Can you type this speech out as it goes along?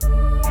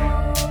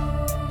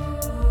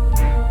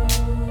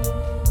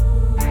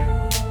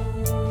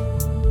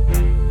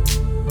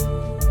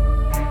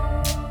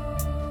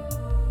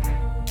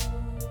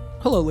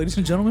Hello, ladies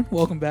and gentlemen.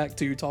 Welcome back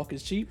to Talk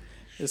is Cheap.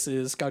 This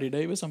is Scotty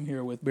Davis. I'm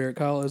here with Barrett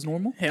Kyle as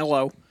normal.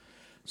 Hello.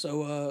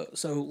 So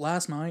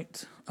last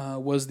night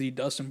was the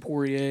Dustin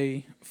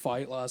Poirier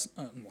fight. Last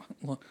night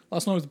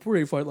was the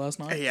Poirier fight last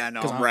night. Yeah, I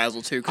know. I'm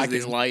razzled too because of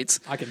these lights.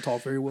 I can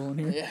talk very well in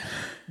here. Yeah.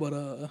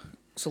 But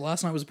so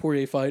last night was the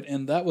Poirier fight,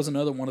 and that was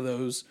another one of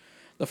those.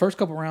 The first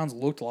couple rounds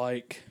looked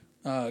like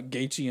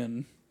Gaethje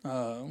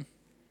and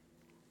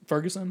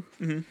Ferguson,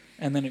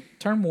 and then it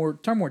turned more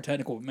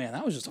technical. Man,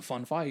 that was just a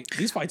fun fight.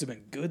 These fights have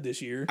been good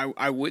this year.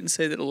 I wouldn't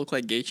say that it looked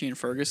like Gaethje and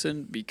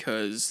Ferguson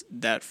because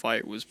that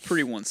fight was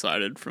pretty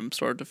one-sided from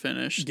start to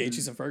finish.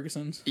 Gaethje's and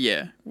Ferguson's.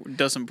 Yeah,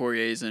 Dustin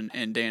Poirier's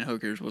and Dan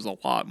Hooker's was a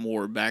lot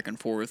more back and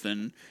forth,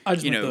 and I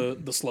just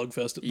meant the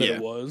slugfest that it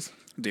was.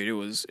 Dude, it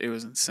was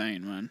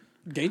insane, man.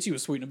 Gaethje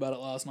was tweeting about it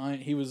last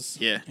night. He was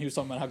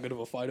talking about how good of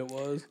a fight it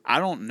was. I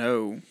don't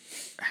know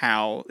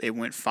how it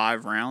went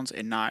 5 rounds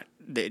and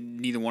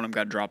neither one of them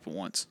got dropped at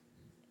once.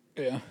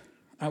 Yeah,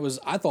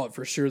 I thought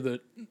for sure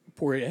that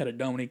Poirier had it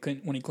done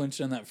when he clinched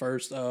in that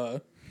first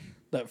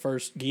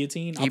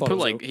guillotine. He put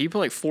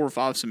like 4 or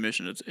 5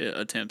 submission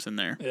attempts in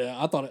there.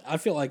 Yeah, I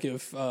feel like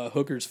if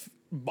Hooker's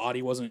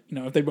body wasn't,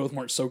 if they both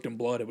weren't soaked in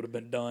blood, it would have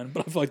been done.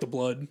 But I feel like the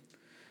blood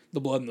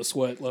and the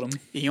sweat let him.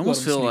 You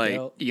almost feel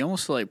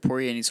like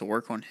Poirier needs to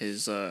work on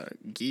his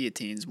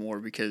guillotines more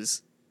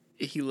because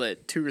he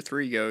let 2 or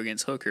 3 go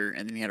against Hooker,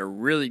 and then he had a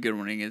really good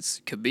one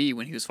against Khabib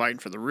when he was fighting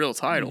for the real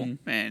title,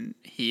 and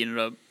he ended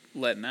up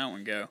letting that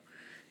one go,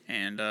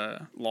 and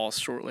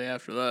lost shortly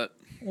after that.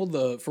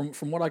 Well,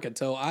 from what I could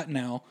tell,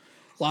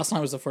 last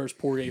night was the first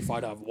Poirier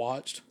fight I've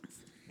watched,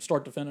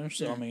 start to finish.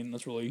 So I mean,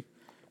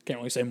 can't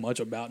really say much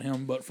about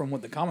him. But from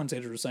what the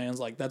commentators were saying,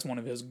 that's one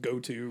of his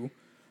go-to,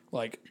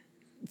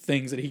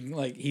 things that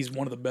he's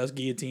one of the best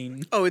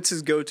guillotine. Oh, it's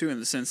his go-to in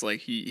the sense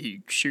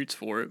he shoots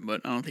for it,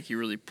 but I don't think he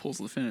really pulls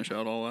the finish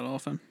out all that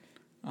often.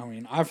 I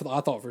mean, I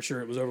thought for sure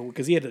it was over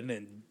because he had it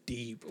in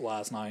deep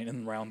last night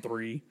in round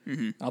 3.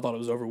 I thought it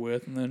was over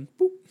with, and then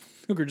boop,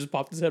 Hooker just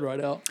popped his head right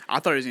out.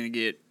 I thought he was going to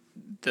get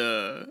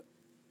the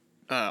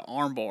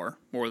arm bar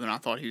more than I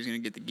thought he was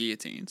going to get the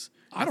guillotines.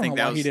 I don't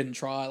know why he didn't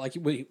try.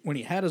 When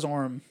he had his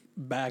arm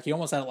back, he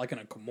almost had it in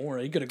a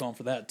Kimura. He could have gone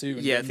for that too.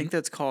 Yeah, I think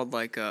that's called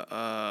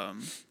a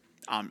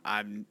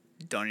I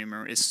don't even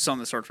remember. It's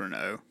something that starts with an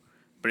O,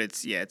 but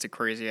it's a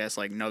crazy ass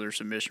another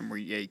submission where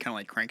you kind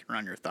of crank it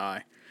around your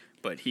thigh.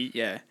 But he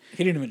didn't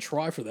even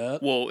try for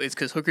that. Well, it's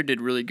because Hooker did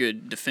really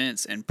good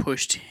defense and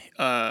pushed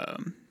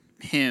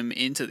him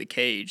into the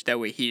cage. That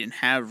way he didn't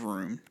have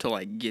room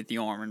to get the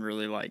arm and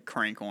really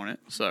crank on it.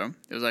 So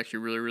it was actually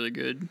really, really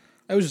good.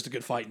 It was just a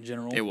good fight in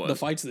general. It was. The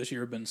fights this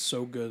year have been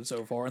so good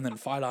so far, and then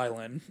Fight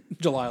Island,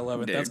 July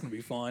 11th. That's going to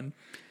be fun.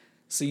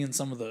 Seeing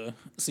some of the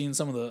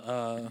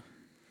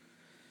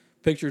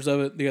pictures of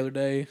it the other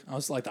day, I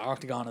was the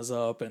octagon is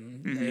up,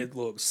 and it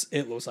looks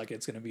like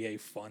it's going to be a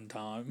fun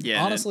time.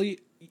 Yeah, honestly,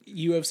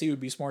 UFC would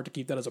be smart to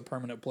keep that as a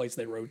permanent place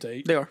they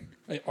rotate. They are.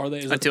 Are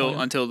they?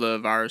 Until the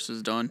virus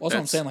is done. Well,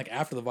 that's what I'm saying.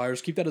 After the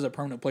virus, keep that as a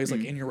permanent place,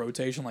 in your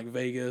rotation,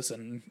 Vegas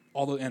and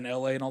and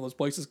LA and all those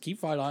places. Keep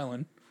Fight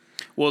Island.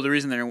 Well, the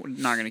reason they're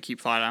not going to keep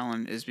Fight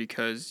Island is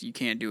because you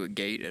can't do a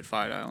gate at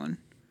Fight Island.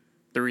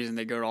 The reason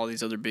they go to all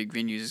these other big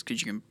venues is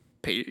because you can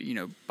pay,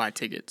 buy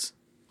tickets.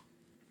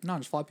 No,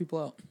 just fly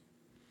people out.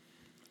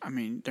 I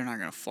mean, they're not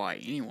going to fly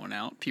anyone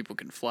out. People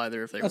can fly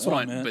there if they want. What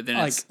I meant. But then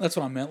that's what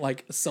I meant.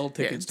 Sell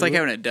tickets. Yeah, it's like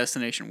having a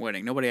destination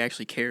wedding. Nobody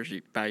actually cares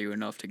about you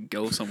enough to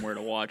go somewhere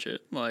to watch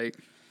it. I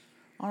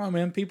don't know,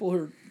 man. People who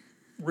are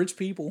rich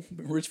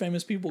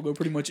famous people go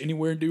pretty much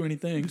anywhere and do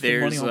anything.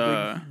 There's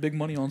big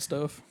money on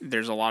stuff.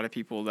 There's a lot of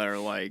people that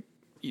are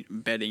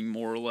betting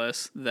more or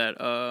less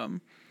that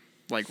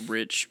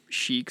rich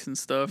sheiks and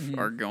stuff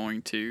are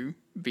going to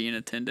be in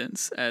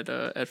attendance at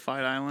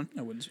Fight Island.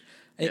 I wouldn't.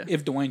 Yeah.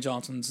 If Dwayne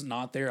Johnson's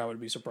not there, I would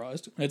be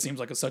surprised. It seems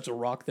like such a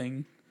Rock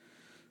thing.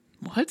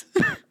 What?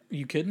 Are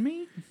you kidding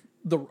me?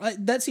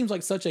 That seems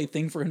like such a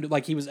thing for him to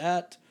he was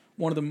at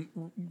one of the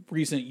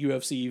recent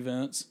UFC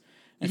events.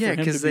 Yeah,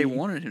 because they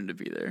wanted him to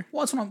be there.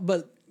 Well,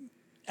 but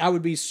I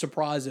would be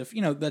surprised if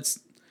that's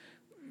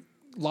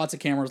lots of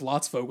cameras,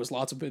 lots of focus,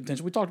 lots of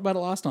attention. We talked about it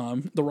last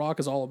time. The Rock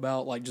is all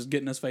about just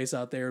getting his face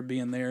out there,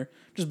 being there,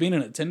 just being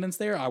in attendance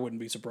there. I wouldn't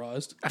be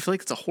surprised. I feel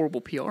like it's a horrible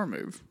PR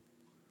move.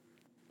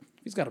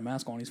 He's got a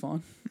mask on. He's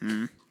fine.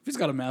 If he's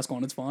got a mask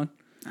on, it's fine.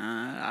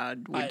 I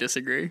would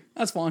disagree.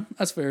 That's fine.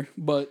 That's fair.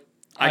 But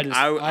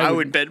I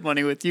would bet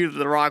money with you that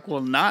The Rock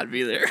will not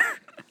be there.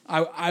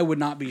 I would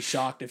not be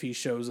shocked if he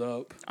shows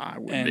up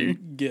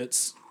and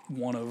gets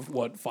one of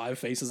 5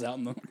 faces out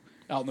in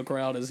the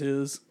crowd as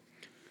his.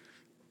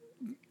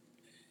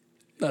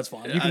 That's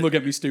fine. You can look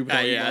at me stupid.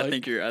 I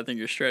think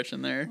you're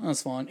stretching there.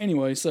 That's fine.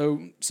 Anyway,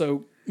 so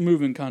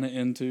moving kind of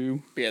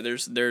into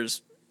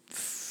there's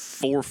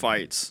 4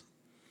 fights.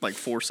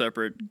 4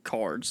 separate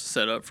cards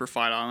set up for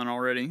Fight Island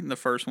already. The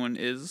first one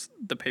is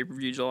the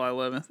pay-per-view July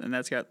 11th, and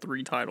that's got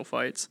 3 title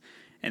fights.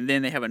 And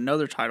then they have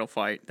another title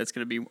fight that's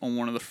going to be on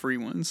one of the free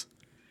ones.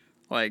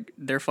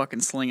 They're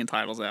fucking slinging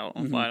titles out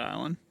on Fight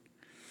Island.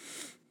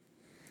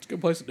 It's a good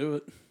place to do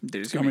it.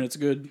 Dude, it's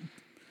good.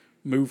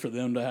 move for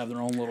them to have their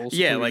own little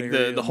yeah, like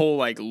area. the whole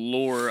like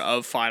lore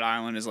of Fight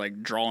Island is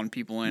like drawing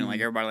people in.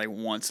 Like everybody like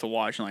wants to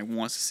watch and like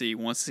wants to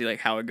see like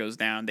how it goes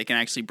down. They can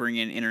actually bring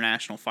in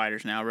international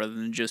fighters now rather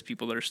than just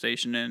people that are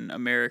stationed in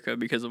America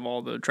because of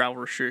all the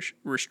travel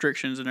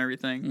restrictions and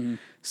everything.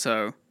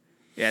 So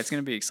yeah, it's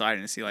gonna be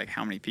exciting to see like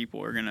how many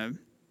people are gonna.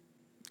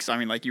 Because I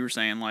mean, like you were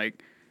saying,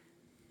 like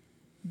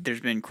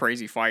there's been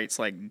crazy fights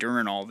like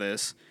during all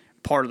this.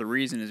 Part of the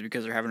reason is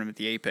because they're having them at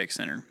the Apex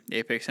Center. The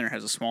Apex Center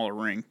has a smaller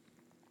ring.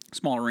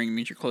 Smaller ring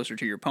means you're closer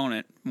to your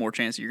opponent. More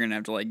chance that you're gonna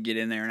have to like get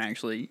in there and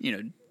actually,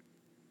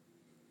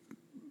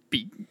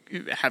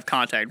 have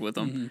contact with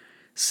them.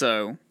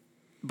 So,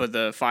 but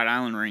the Fight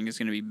Island ring is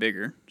gonna be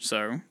bigger.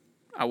 So,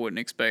 I wouldn't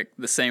expect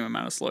the same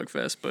amount of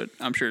slugfest, but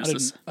I'm sure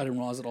it's. I didn't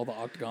realize that all the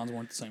octagons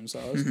weren't the same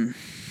size.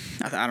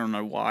 I don't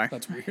know why.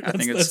 That's weird. I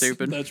think it's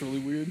stupid. That's really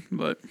weird.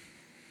 But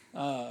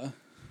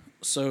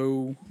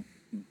so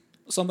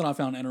something I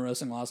found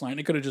interesting last night, and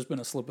it could have just been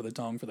a slip of the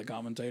tongue for the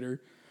commentator,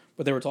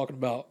 but they were talking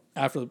about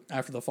after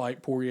the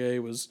fight,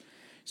 Poirier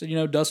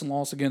said, Dustin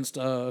lost against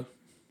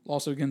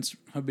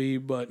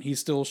Khabib, but he's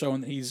still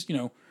showing that he's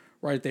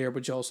right there.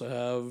 But you also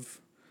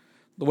have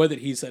the way that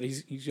he said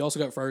you also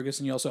got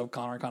Ferguson, you also have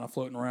Conor kind of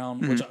floating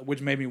around,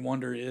 which made me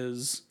wonder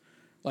is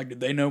like, did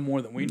they know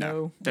more than we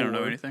know? They don't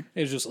know anything.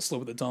 It's just a slip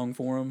of the tongue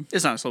for him.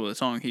 It's not a slip of the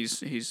tongue.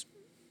 He's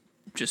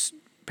just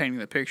painting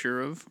the picture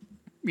of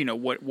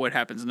what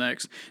happens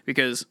next,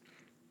 because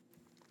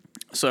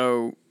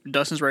so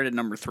Dustin's rated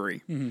number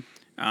 3.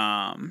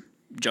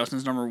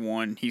 Justin's number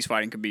 1. He's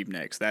fighting Khabib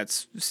next.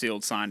 That's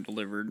sealed, signed,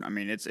 delivered. I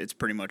mean, it's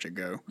pretty much a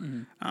go.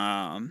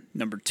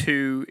 Number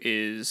 2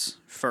 is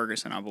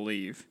Ferguson, I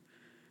believe,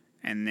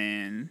 and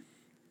then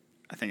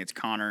I think it's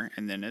Conor,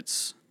 and then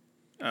it's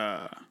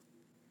Hooker.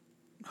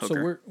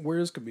 So where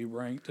is Khabib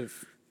ranked?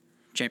 If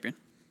champion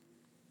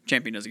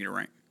doesn't get a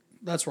rank.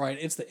 That's right.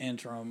 It's the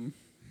interim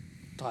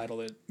title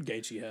that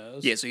Gaethje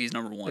has. Yeah, so he's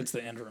number 1. It's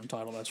the interim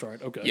title. That's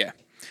right. Okay. Yeah.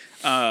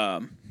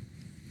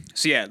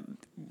 So yeah,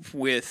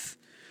 with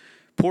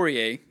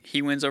Poirier,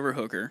 he wins over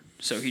Hooker,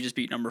 so he just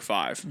beat number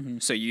 5.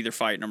 So you either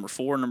fight number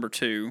 4, number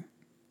 2,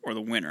 or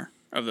the winner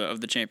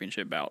of the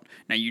championship bout.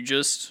 Now you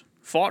just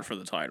fought for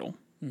the title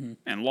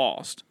and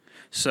lost.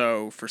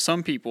 So for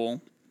some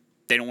people,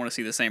 they don't want to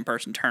see the same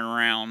person turn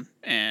around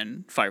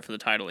and fight for the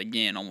title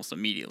again almost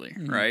immediately,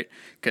 right?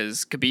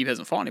 Because Khabib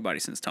hasn't fought anybody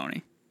since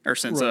Tony. Or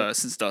since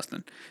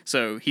Dustin.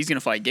 So he's going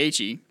to fight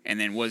Gaethje, and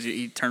then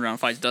he turned around and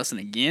fights Dustin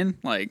again?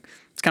 Like,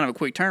 it's kind of a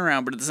quick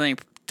turnaround, but at the same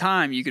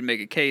time, you can make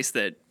a case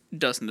that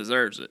Dustin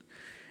deserves it.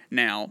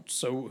 Now...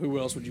 So who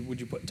else would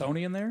you put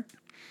Tony in there?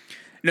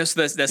 No,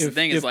 so that's the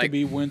thing. If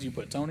Khabib wins, you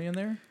put Tony in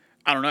there?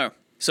 I don't know.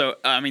 So,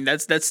 I mean,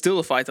 that's still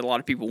a fight that a lot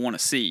of people want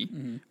to see,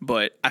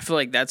 but I feel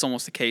like that's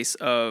almost the case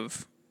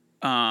of,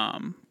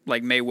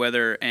 like,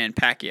 Mayweather and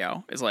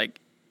Pacquiao. It's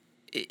like,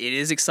 it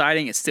is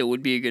exciting. It still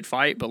would be a good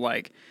fight, but,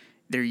 like...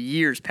 They're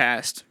years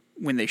past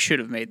when they should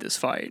have made this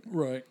fight.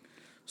 Right.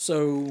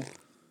 So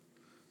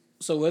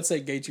let's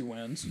say Gaethje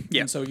wins. Yeah.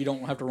 And so you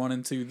don't have to run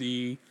into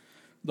the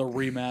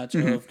rematch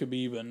of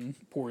Khabib and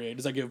Poirier.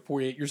 Does that give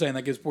Poirier... You're saying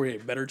that gives Poirier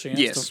a better chance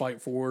to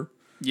fight for...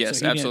 Yes,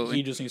 so absolutely.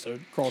 He just needs to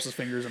cross his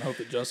fingers and hope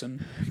that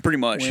Justin pretty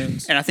much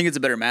wins. And I think it's a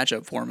better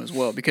matchup for him as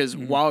well, because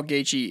while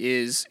Gaethje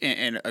is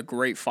a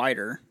great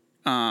fighter,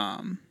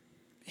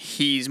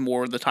 he's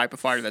more the type of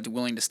fighter that's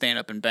willing to stand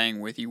up and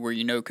bang with you, where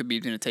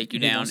Khabib's going to take you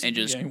down and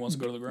just... he wants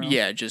to go to the ground.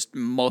 Yeah, just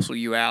muscle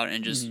you out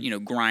and just,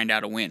 grind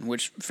out a win,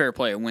 which, fair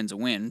play, a win's a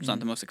win. It's not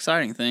the most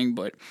exciting thing,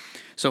 but...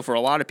 So for a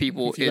lot of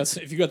people,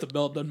 if you got the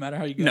belt, doesn't matter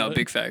how you get it. No,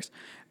 big facts.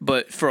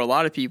 But for a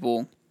lot of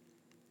people,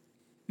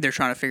 they're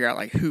trying to figure out,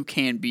 like, who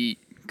can beat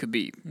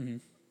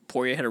Khabib.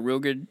 Poirier had a real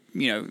good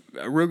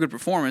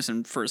performance,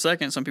 and for a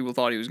second, some people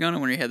thought he was going to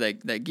when he had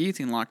that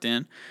guillotine locked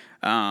in.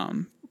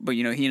 But,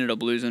 he ended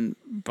up losing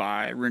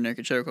by rear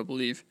naked choke, I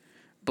believe.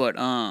 But,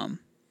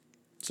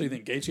 so you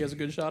think Gaethje has a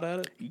good shot at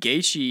it?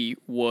 Gaethje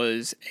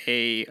was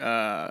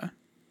a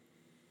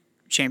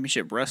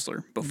championship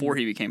wrestler before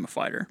he became a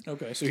fighter.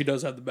 Okay, so he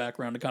does have the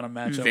background to kind of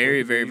match up.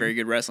 Very, very, very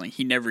good wrestling.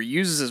 He never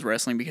uses his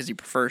wrestling because he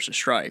prefers to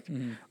strike.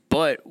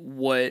 But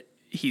what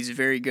he's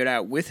very good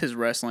at with his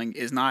wrestling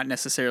is not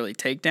necessarily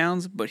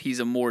takedowns, but he's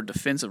a more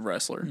defensive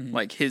wrestler.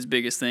 Like, his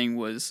biggest thing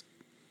was,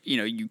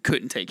 you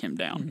couldn't take him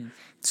down.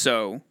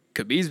 So...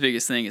 Khabib's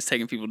biggest thing is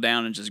taking people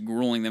down and just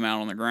grueling them out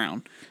on the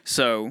ground.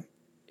 So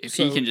if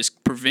he can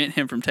just prevent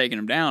him from taking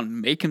him down,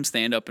 make him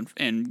stand up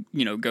and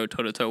go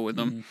toe-to-toe with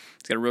him,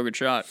 he's got a real good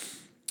shot.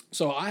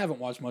 So I haven't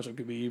watched much of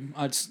Khabib.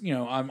 I just,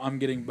 I'm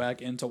getting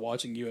back into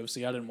watching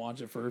UFC. I didn't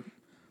watch it for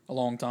a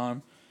long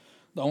time.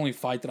 The only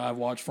fight that I've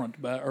watched front to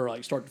back, or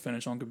like start to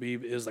finish on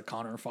Khabib, is the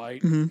Conor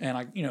fight. And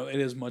it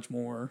is much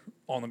more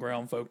on the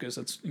ground focus.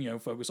 It's,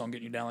 focused on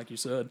getting you down, like you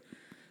said.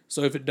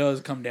 So if it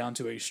does come down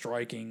to a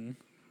striking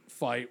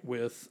fight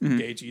with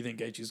Gaethje, you think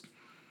Gaethje's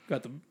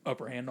got the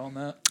upper hand on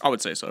that? I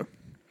would say so.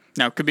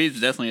 Now,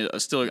 Khabib's definitely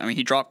still... I mean,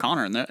 he dropped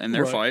Conor in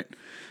their fight.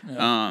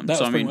 Yeah. That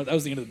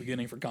was the end of the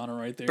beginning for Conor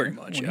right there. Pretty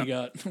much,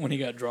 when he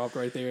got dropped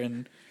right there,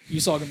 and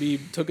you saw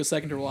Khabib took a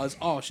second to realize,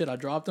 oh shit, I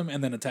dropped him,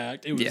 and then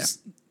attacked. It was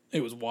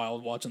it was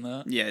wild watching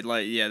that. Yeah,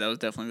 that was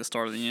definitely the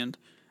start of the end.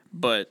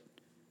 But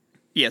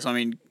yes, I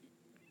mean,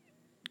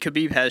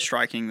 Khabib has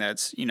striking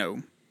that's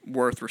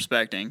worth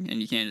respecting,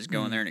 and you can't just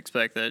go in there and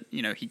expect that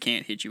he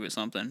can't hit you with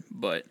something.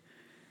 But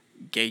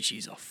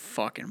Gaethje's a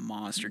fucking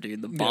monster,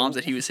 dude. The bombs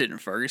that he was hitting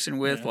Ferguson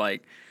with,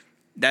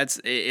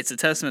 it's a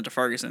testament to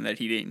Ferguson that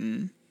he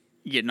didn't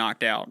get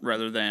knocked out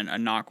rather than a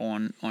knock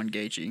on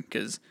Gaethje,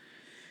 because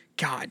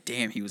god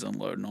damn, he was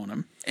unloading on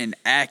him, and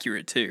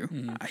accurate too.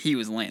 He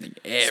was landing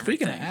everything.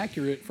 Speaking of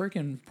accurate,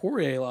 freaking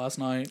Poirier last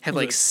night had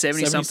like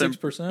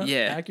 70-something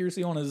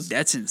accuracy on his.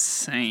 That's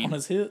insane. On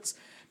his hits.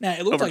 Now,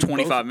 it looked over like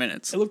 25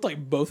 minutes. It looked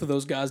like both of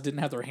those guys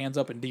didn't have their hands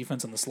up in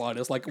defense in the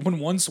slightest. Like, when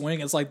one swing,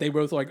 it's like they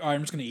both were like, all right,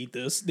 I'm just going to eat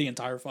this the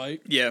entire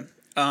fight. Yeah.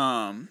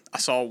 I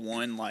saw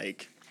one,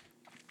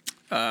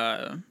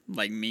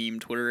 meme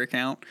Twitter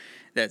account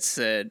that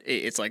said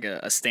it's like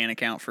a stan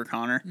account for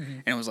Conor.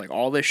 And it was like,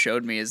 all this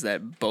showed me is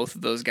that both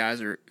of those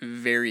guys are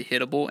very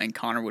hittable, and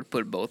Conor would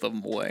put both of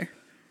them away.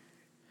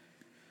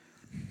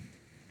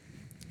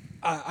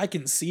 I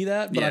can see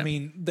that, but I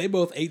mean, they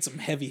both ate some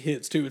heavy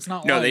hits too. It's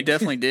not no, they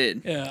definitely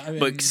did. Yeah, I mean,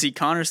 but see,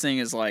 Conor's thing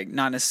is like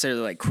not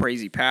necessarily like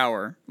crazy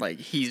power. Like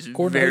he's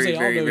very,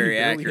 very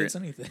accurate. Hits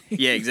anything.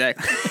 Yeah,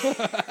 exactly.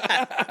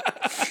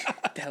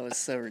 That was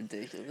so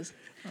ridiculous.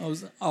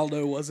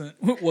 Aldo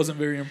wasn't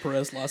very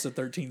impressed. Lasted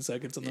 13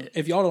 seconds. And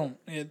if y'all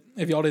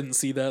didn't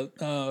see that,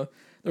 there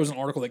was an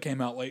article that came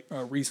out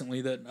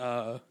recently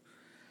that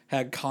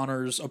had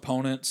Conor's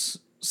opponents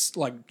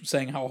like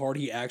saying how hard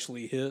he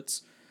actually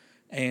hits.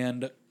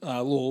 And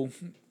a little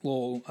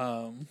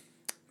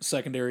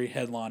secondary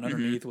headline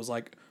underneath was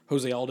like,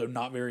 Jose Aldo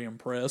not very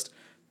impressed.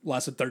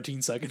 Lasted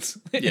 13 seconds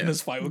in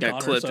this fight with Conor.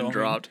 Got clipped and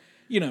dropped.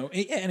 And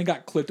it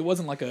got clipped. It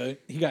wasn't like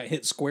he got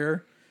hit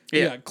square.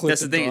 He got clipped.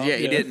 That's the thing.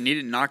 He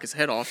didn't knock his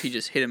head off. He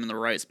just hit him in the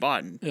right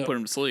spot and put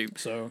him to sleep.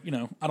 So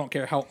I don't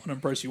care how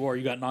unimpressed you are.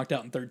 You got knocked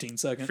out in 13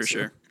 seconds for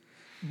sure.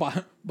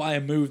 By a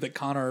move that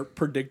Conor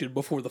predicted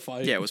before the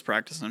fight. Yeah, was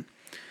practicing.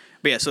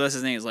 But yeah, so that's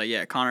the thing. Is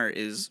like, Conor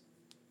is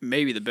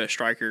maybe the best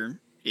striker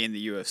in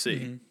the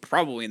UFC,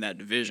 probably in that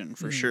division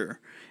for sure.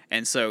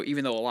 And so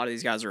even though a lot of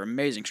these guys are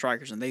amazing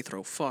strikers and they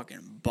throw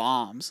fucking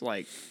bombs,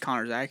 like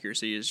Conor's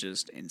accuracy is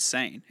just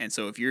insane. And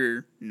so if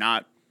you're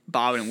not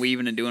bobbing and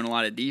weaving and doing a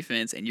lot of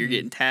defense and you're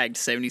getting tagged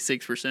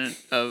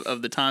 76%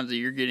 of the times that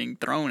you're getting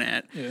thrown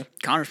at,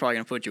 Conor's probably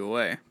going to put you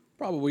away.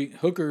 Probably.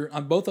 Hooker,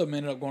 both of them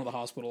ended up going to the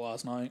hospital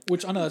last night,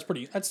 which I know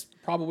that's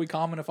probably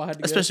common if I had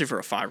to guess. Especially for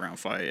a 5-round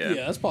fight, yeah.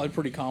 Yeah, that's probably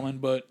pretty common,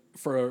 but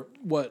for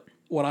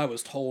what I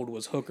was told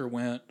was Hooker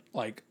went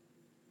like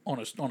on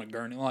a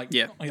gurney, like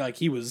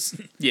he was.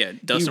 Yeah,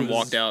 Dustin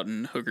walked out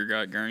and Hooker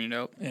got gurneyed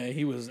out. Yeah,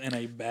 he was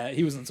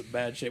in some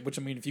bad shape. Which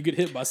I mean, if you get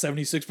hit by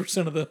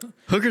 76% of the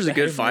Hooker's a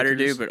good fighter,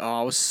 dude. But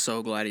I was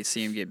so glad to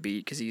see him get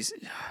beat because he's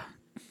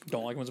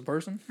don't like him as a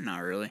person.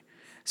 Not really.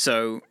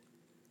 So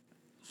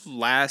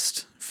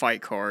last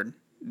fight card,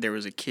 there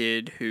was a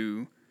kid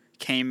who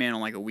came in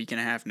on like a week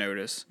and a half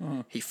notice.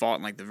 He fought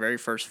in like the very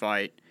first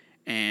fight,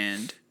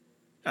 and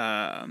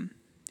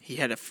he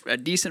had a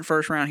decent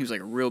first round. He was like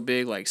a real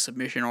big like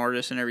submission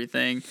artist and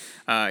everything.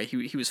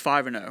 He was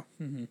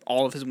 5-0.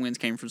 All of his wins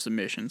came from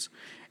submissions,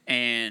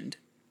 and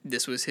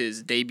this was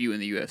his debut in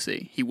the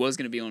UFC. He was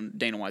going to be on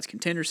Dana White's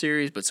Contender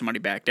Series, but somebody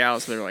backed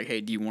out, so they're like,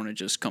 "Hey, do you want to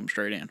just come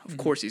straight in?" Of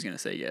course, he's going to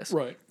say yes.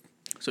 Right.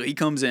 So he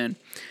comes in.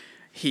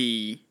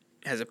 He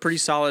has a pretty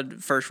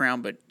solid first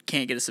round, but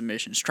can't get a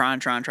submission. Just trying,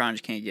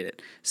 just can't get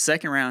it.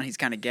 Second round, he's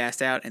kind of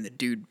gassed out, and the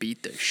dude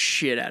beat the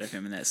shit out of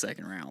him in that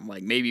second round,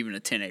 like maybe even a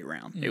 10-8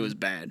 round. It was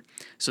bad.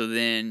 So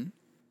then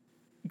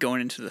going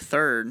into the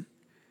third,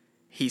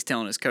 he's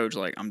telling his coach,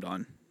 like, I'm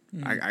done.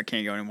 I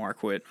can't go anymore. I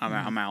quit.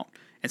 I'm out.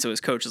 And so his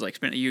coach is like,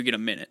 you get a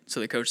minute. So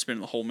the coach is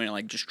spending the whole minute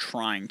like just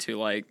trying to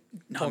like,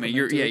 no, man,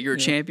 you're a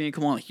champion.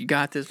 Come on, like, you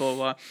got this, blah,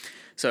 blah, blah.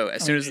 So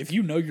as soon as if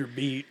you know you're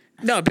beat.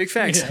 No, big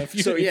facts.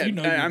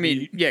 I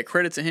mean,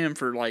 credit to him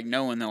for like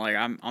knowing that like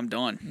I'm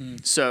done.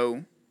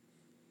 So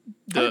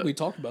I think we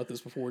talked about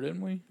this before,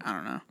 didn't we? I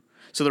don't know.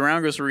 So the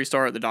round goes to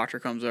restart. The doctor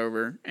comes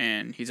over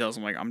and he tells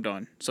him like I'm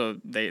done. So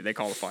they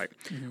call the fight.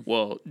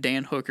 Well,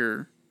 Dan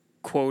Hooker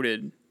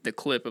quoted the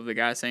clip of the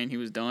guy saying he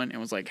was done and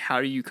was like,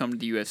 "How do you come to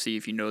the UFC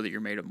if you know that you're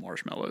made of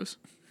marshmallows?"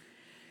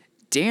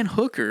 Dan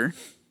Hooker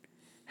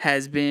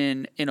has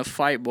been in a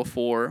fight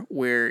before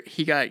where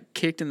he got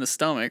kicked in the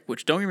stomach,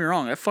 which don't get me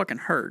wrong, that fucking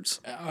hurts.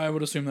 I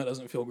would assume that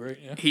doesn't feel great,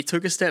 yeah. He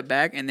took a step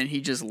back and then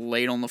he just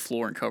laid on the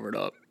floor and covered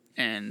up,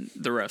 and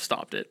the ref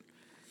stopped it.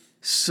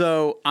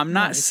 So I'm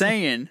not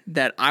saying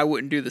that I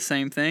wouldn't do the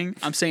same thing.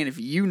 I'm saying if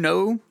you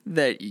know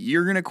that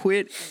you're going to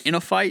quit in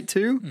a fight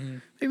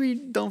too, maybe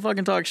don't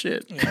fucking talk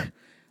shit. Yeah.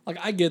 Like,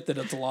 I get that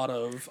it's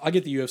I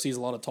get the UFC is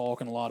a lot of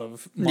talk and a lot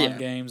of mind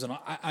games, and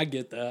I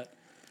get that.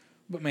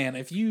 But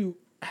man,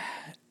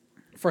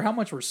 for how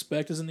much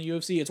respect is in the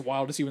UFC, it's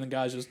wild to see when the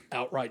guys just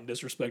outright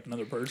disrespect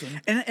another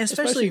person. And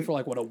especially for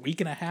like, a week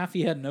and a half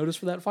he had notice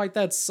for that fight.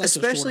 That's such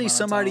especially a short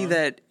somebody amount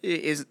of time. that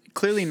is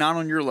clearly not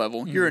on your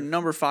level. You're a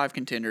number 5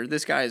 contender.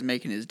 This guy is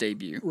making his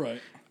debut. Right.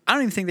 I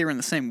don't even think they were in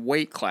the same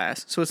weight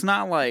class. So it's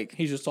not like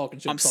He's just talking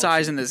shit. I'm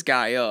sizing this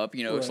guy up,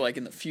 you know, it's Right. like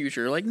in the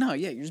future. Like, no,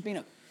 yeah, you're just being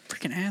a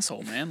freaking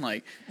asshole, man.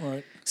 Like,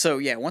 Right. so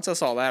yeah, once I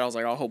saw that, I was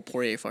like, I hope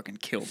Poirier fucking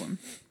kills him.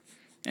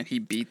 And he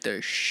beat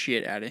the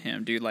shit out of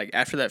him, dude. Like,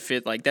 after that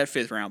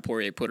fifth round,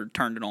 Poirier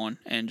turned it on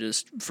and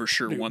just for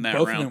sure Dude, won that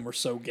both round. of them were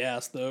so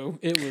gassed, though.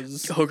 It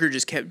was... Hooker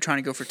just kept trying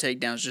to go for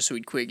takedowns just so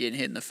he'd quit getting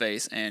hit in the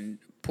face, and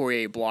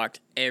Poirier blocked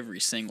every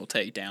single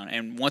takedown.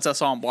 And once I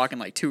saw him blocking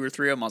like 2 or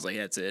 3 of them, I was like,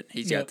 that's it.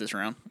 He's got this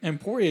round. And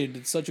Poirier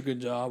did such a good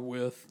job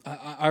with...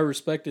 I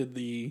respected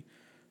the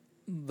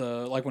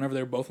like whenever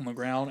they were both on the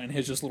ground and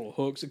his just little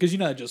hooks, because you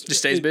know it just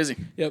Stays busy.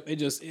 Yep,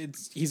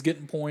 he's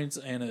getting points,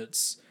 and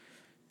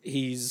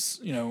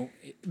he's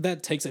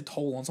that takes a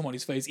toll on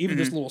somebody's face, even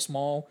just a little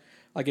small.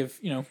 Like if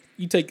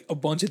you take a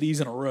bunch of these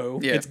in a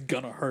row, it's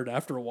gonna hurt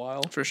after a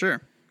while For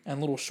sure. And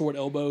little short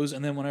elbows,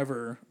 and then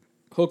whenever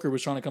Hooker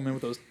was trying to come in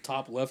with those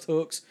top left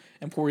hooks,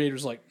 and Poirier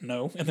was like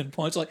no, and then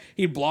punch, like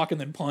he'd block and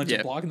then punch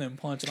and block and then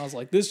punch, and I was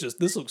like,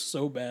 this looks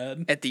so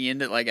bad. At the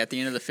end of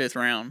the fifth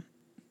round,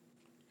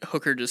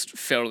 Hooker just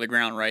fell to the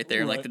ground right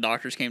there. Right. Like the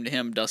doctors came to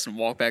him. Dustin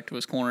walked back to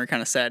his corner,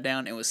 kind of sat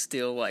down, and was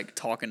still like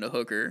talking to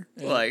Hooker,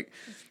 like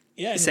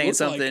saying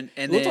something. And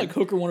it looked like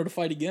Hooker wanted to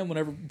fight again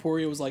whenever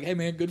Poirier was like, "Hey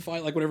man, good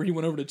fight." Like whenever he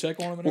went over to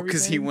check on him and everything.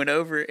 Because he went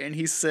over and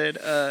he said,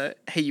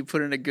 "Hey, you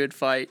put in a good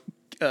fight.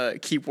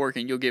 Keep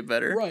working, you'll get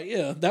better." Right?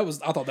 Yeah,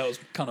 I thought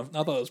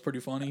that was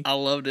pretty funny. I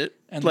loved it.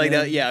 And like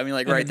then, that. Yeah, I mean,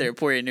 like right there,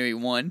 Poirier knew he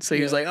won, so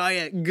he was like, "Oh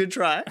yeah, good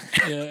try."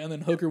 Yeah, and then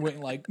Hooker went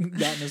and like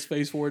got in his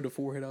face forehead to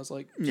forehead. I was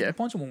like,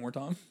 punch him one more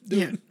time,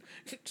 dude.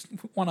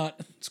 Why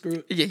not? Screw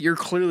it. Yeah, you're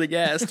clearly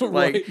gassed. Right.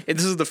 Like, if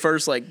this is the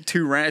first like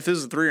 2 round, if this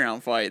is a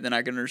 3-round fight, then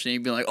I can understand you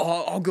being like,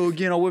 "Oh, I'll go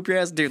again. I'll whip your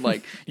ass, dude."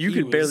 Like you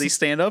could barely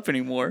stand up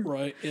anymore.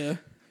 Right. Yeah.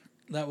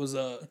 That was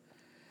and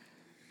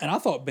I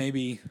thought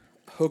maybe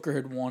Hooker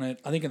had won it,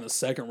 I think in the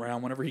second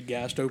round, whenever he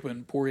gashed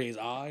open Poirier's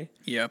eye.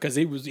 Yeah. Because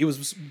he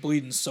was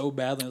bleeding so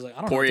badly. I was like,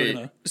 I don't know if they're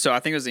gonna... So I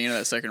think it was the end of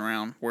that second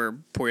round where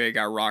Poirier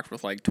got rocked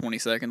with like 20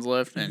 seconds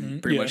left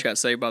and pretty much got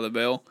saved by the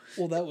bell.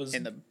 Well, that was...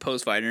 In the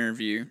post-fight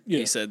interview,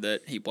 he said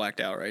that he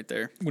blacked out right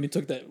there. When he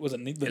took that, was it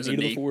the knee to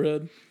the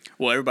forehead?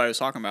 Well, everybody was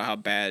talking about how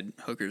bad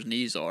Hooker's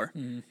knees are.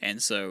 Mm-hmm.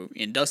 And so,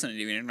 and Dustin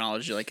didn't even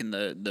acknowledge, like in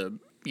the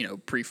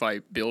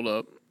pre-fight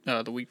build-up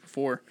the week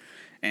before.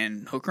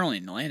 And Hooker only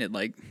landed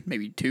like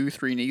maybe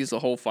 2-3 knees the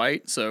whole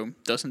fight. So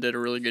Dustin did a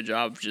really good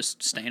job of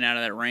just staying out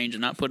of that range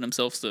and not putting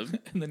himself to...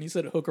 And then he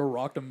said Hooker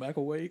rocked him back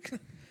awake.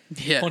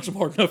 Yeah. Punched him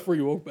hard enough where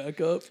he woke back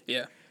up.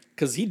 Yeah.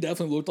 Because he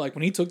definitely looked like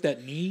when he took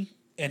that knee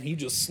and he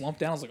just slumped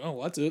down, I was like,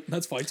 oh, that's it.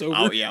 That's fight's over.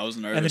 Oh, yeah, I was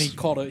nervous. And then he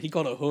caught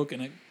a hook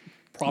and it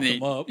propped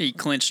him up. He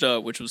clinched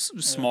up, which was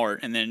smart.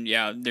 And then,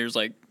 there's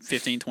like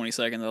 15, 20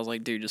 seconds. I was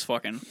like, dude, just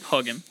fucking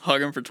hug him.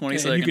 Hug him for 20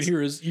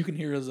 seconds. You can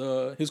hear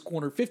his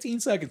corner, 15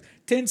 seconds,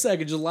 10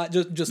 seconds,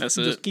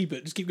 just keep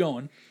it. Just keep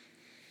going.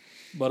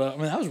 But, I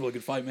mean, that was a really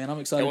good fight, man. I'm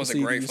excited to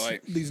see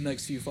these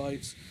next few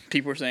fights.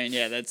 People were saying,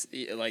 that's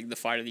like the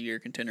fight of the year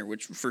contender,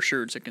 which for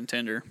sure it's a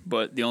contender.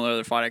 But the only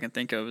other fight I can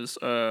think of is...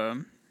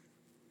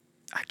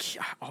 I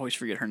always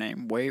forget her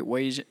name. Wei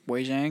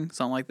Zhang,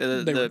 something like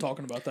that. They were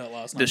talking about that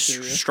last night. The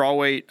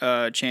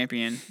strawweight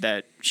champion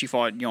that she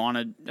fought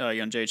Joanna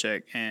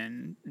Jędrzejczyk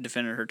and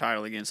defended her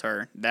title against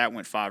her. That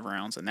went 5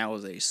 rounds, and that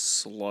was a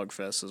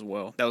slugfest as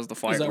well. That was the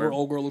fight. Is that where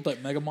old girl looked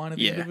like Megamind at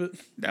the end of it?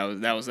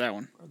 That was that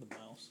one. Or the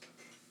mouse.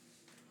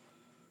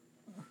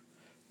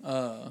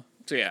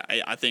 So yeah,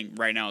 I think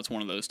right now it's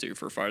one of those two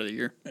for fight of the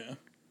year. Yeah.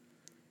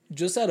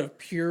 Just out of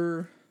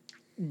pure,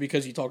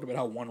 because you talked about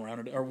how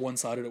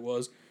one-sided it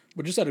was.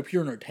 But just out of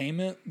pure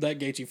entertainment, that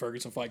Gaethje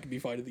Ferguson fight could be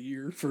fight of the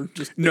year for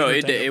just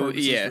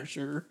for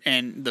sure.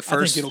 And the I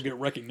first, think it'll get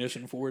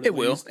recognition for it. It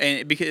will,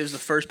 and because it was the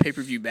first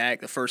pay-per-view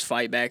back, the first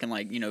fight back in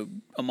like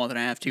a month and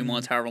a half, 2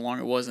 months, however long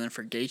it was, and then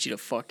for Gaethje to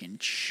fucking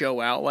show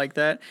out like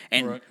that,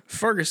 and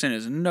Ferguson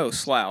is no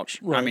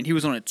slouch. Right. I mean, he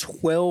was on a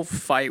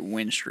 12-fight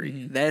win streak.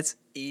 Mm-hmm. That's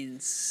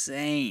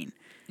insane.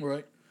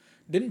 Right?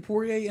 Didn't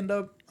Poirier end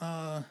up?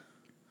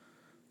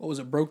 What was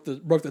it? Broke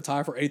the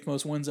tie for 8th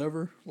most wins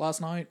ever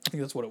last night. I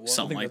think that's what it was.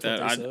 Something like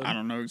that. I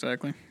don't know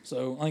exactly.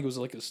 So I think it was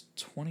like his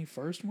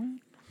 21st win.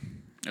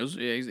 It was.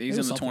 Yeah, he's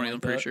in the 20th. Like I'm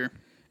pretty sure.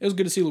 It was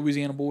good to see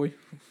Louisiana boy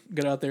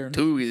get out there.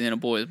 2 Louisiana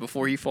boys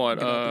before he fought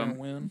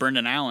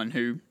Brendan Allen,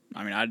 who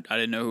I mean I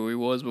didn't know who he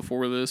was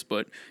before this,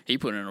 but he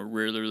put in a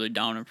really really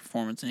dominant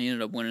performance and he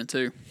ended up winning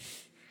too.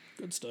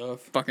 Good stuff.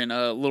 Fucking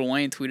Lil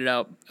Wayne tweeted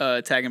out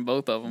tagging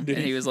both of them,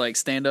 and he was like,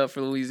 "Stand up for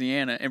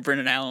Louisiana," and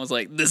Brendan Allen was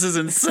like, "This is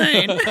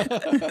insane."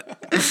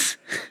 That's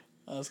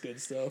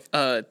good stuff.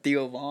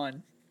 Theo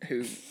Vaughn,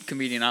 who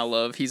comedian I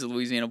love, he's a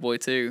Louisiana boy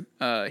too.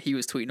 He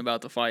was tweeting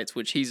about the fights,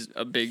 which he's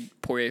a big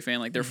Poirier fan,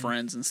 like they're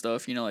friends and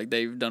stuff. You know, like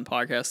they've done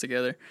podcasts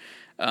together.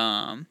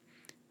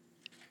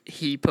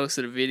 He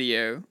posted a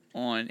video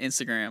on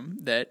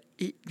Instagram that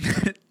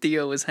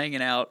Theo was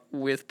hanging out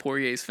with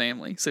Poirier's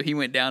family. So he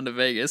went down to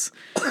Vegas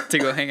to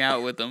go hang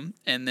out with them.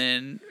 And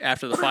then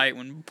after the fight,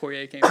 when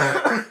Poirier came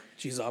back...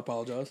 Jesus, I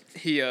apologize.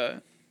 He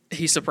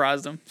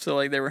surprised them. So,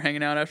 like, they were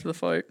hanging out after the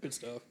fight. Good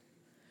stuff.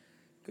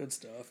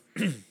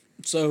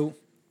 So,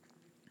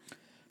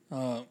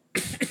 That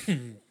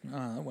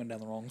went down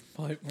the wrong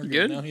pipe. We're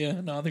Good? now.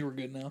 Yeah, no, I think we're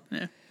good now.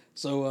 Yeah.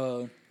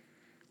 So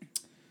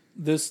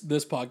this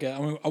podcast,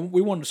 I mean,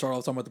 we wanted to start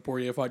off talking about the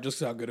Poirier fight just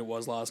 'cause how good it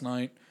was last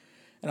night,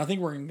 and I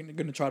think we're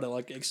going to try to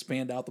like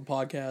expand out the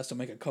podcast and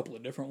make a couple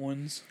of different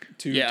ones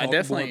to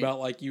talk more about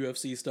like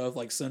UFC stuff,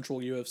 like Central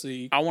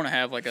UFC. I want to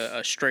have like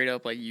a straight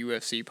up like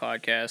UFC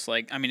podcast.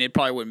 Like, I mean, it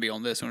probably wouldn't be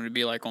on this one. It'd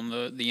be like on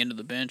the end of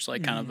the bench,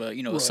 like kind of a a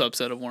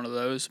subset of one of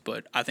those.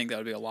 But I think that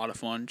would be a lot of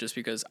fun, just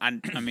because I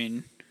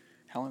mean,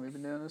 how long have we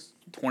been doing this?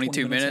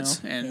 22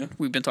 minutes, and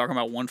we've been talking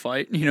about one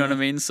fight. You know what I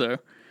mean? So.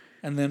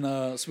 And then,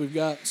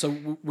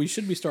 we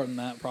should be starting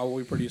that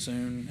probably pretty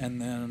soon,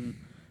 and then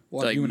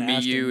we'll have like you and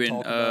Ashton you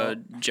talk and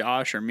about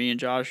Josh, or me and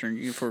Josh, or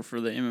you for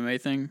the MMA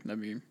thing.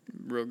 That'd be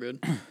real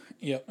good.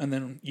 Yep, and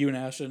then you and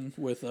Ashton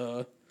with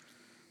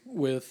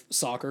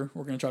soccer.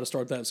 We're gonna try to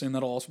start that soon.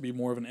 That'll also be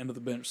more of an end of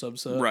the bench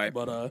subset, Right?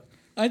 But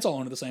it's all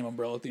under the same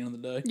umbrella at the end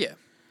of the day. Yeah.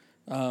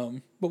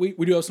 But we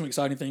do have some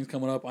exciting things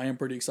coming up. I am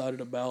pretty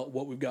excited about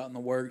what we've got in the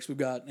works. We've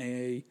got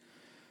a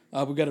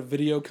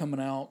video coming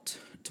out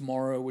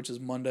tomorrow, which is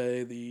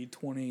Monday the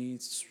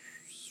 28th?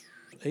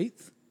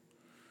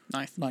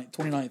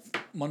 29th.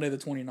 Monday the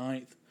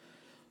 29th.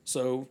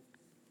 So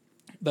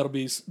that'll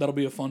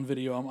be a fun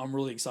video. I'm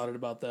really excited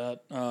about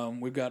that.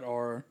 We've got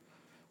our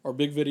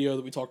big video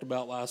that we talked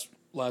about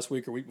last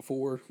week or week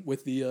before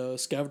with the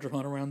scavenger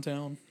hunt around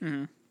town.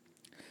 Mm-hmm.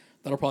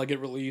 That'll probably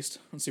get released.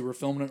 Let's see, we're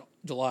filming it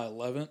July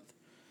 11th.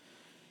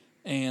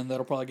 And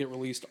that'll probably get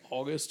released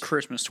August.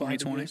 Christmas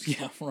 2020.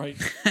 Yeah, right.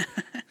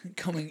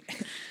 coming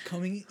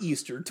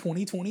Easter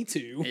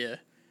 2022. Yeah.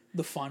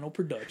 The final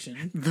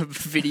production. The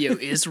video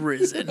is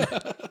risen.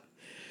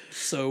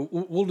 So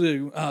we'll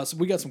do. So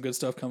we got some good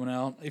stuff coming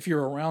out. If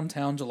you're around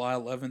town July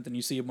 11th and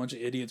you see a bunch of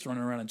idiots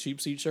running around in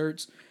cheap seat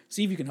shirts,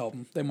 see if you can help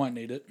them. They might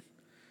need it.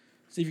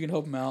 See if you can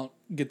help them out.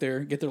 Get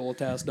their little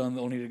task done.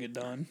 They'll need to get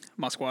done.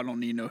 My squad don't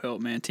need no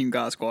help, man. Team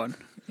God squad.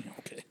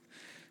 Okay.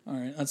 All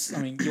right.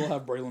 You'll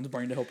have Braylon's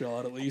brain to help y'all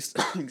out at least.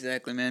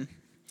 Exactly, man.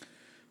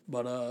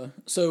 But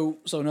so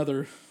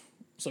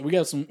we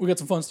got some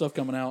fun stuff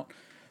coming out,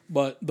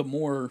 but the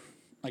more,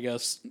 I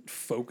guess,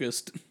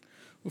 focused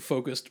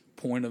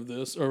point of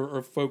this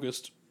or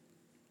focused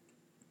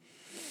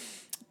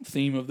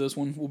theme of this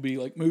one will be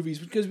like movies,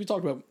 because we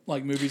talked about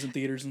like movies and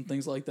theaters and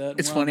things like that.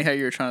 It's funny how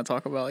you were trying to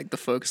talk about like the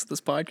focus of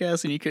this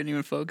podcast and you couldn't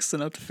even focus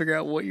enough to figure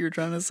out what you were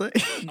trying to say.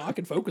 No, I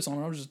could focus on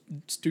it. I was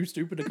just too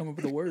stupid to come up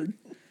with a word.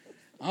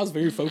 I was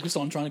very focused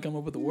on trying to come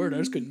up with a word. I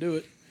just couldn't do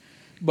it.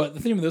 But the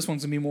theme of this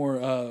one's gonna be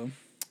more.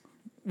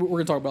 We're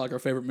gonna talk about like our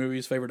favorite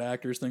movies, favorite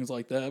actors, things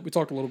like that. We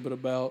talked a little bit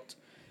about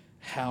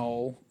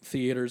how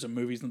theaters and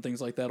movies and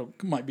things like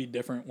that might be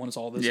different once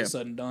all this is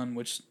said and done.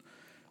 Which,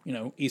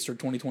 Easter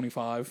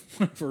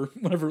 2025,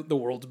 whenever the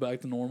world's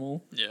back to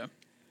normal. Yeah.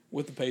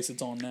 With the pace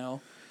it's on now,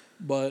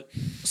 but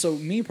so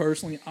me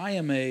personally, I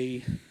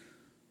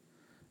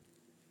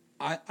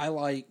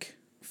like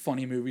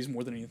funny movies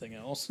more than anything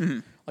else. Mm-hmm.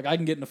 Like I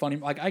can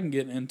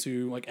get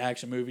into like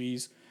action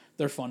movies.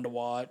 They're fun to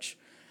watch.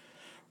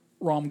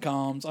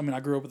 Rom-coms. I mean, I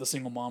grew up with a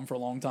single mom for a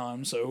long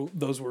time, so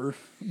those were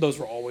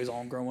always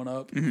on growing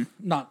up. Mm-hmm.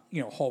 Not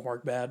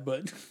Hallmark bad,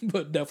 but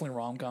definitely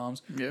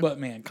rom-coms. Yeah. But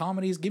man,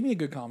 comedies. Give me a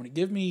good comedy.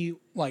 Give me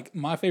like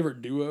my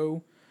favorite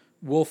duo,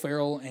 Will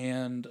Ferrell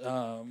and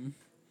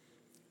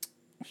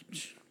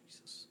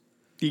Jesus.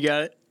 You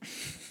got it.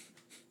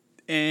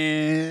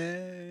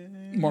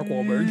 And Mark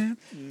Wahlberg.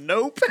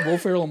 Nope. Will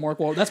Ferrell and Mark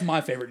Wahlberg. That's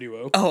my favorite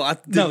duo. Oh, I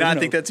did not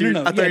think that's your.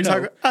 No, I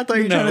thought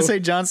you were trying to say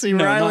John C.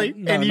 Reilly,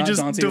 and you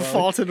just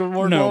defaulted to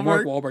Mark Wahlberg.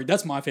 Mark Wahlberg.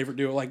 That's my favorite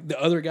duo. Like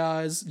the other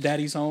guys,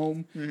 Daddy's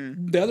Home.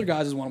 Mm-hmm. The Other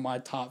Guys is one of my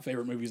top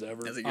favorite movies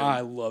ever.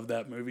 I love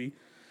that movie.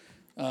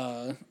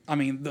 I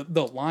mean,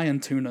 the lion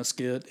tuna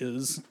skit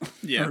is,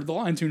 or the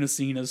lion tuna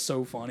scene is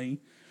so funny.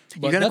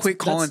 But you gotta quit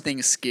calling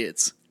things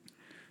skits.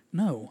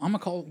 No, I'm gonna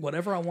call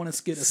whatever I want a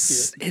skit a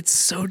skit. It's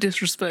so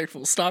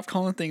disrespectful. Stop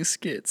calling things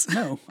skits.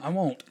 No, I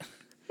won't.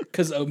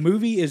 Because a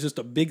movie is just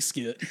a big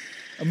skit.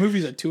 A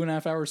movie's a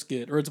 2.5 hour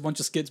skit, or it's a bunch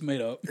of skits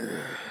made up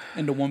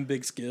into one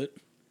big skit.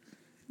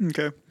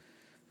 Okay.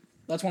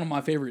 That's one of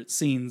my favorite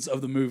scenes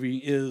of the movie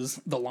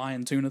is the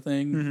lion tuna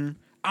thing. Mm-hmm.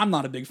 I'm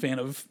not a big fan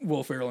of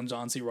Will Ferrell and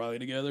John C. Reilly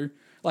together.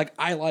 Like,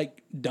 I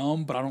like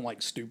dumb, but I don't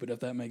like stupid,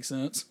 if that makes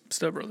sense.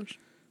 Step Brothers.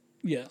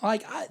 Yeah,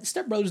 like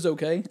Step Brothers is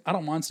okay. I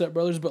don't mind Step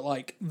Brothers, but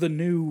like the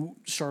new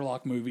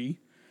Sherlock movie,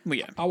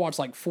 I watched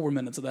like 4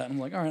 minutes of that, and I'm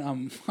like, all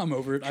right, I'm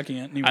over it. I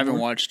can't anymore. I haven't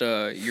watched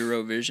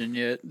Eurovision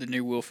yet, the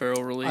new Will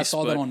Ferrell release. I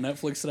saw that on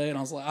Netflix today, and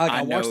I was like,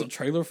 I watched the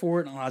trailer for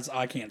it, and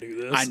I can't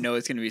do this. I know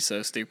it's gonna be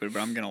so stupid, but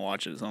I'm gonna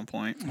watch it at some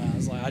point. I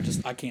was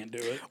like, I can't do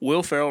it.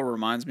 Will Ferrell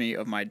reminds me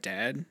of my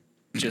dad.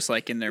 Just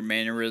like in their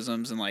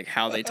mannerisms and like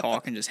how they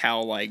talk and just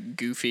how like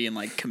goofy and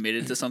like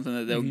committed to something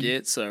that they'll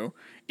get. So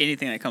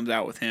anything that comes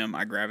out with him,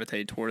 I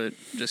gravitate toward it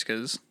just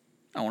because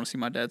I want to see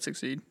my dad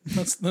succeed.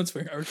 That's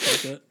fair. I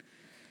respect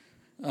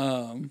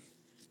that.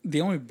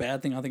 The only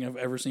bad thing I think I've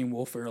ever seen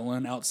Will Ferrell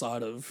in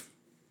outside of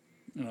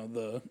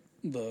the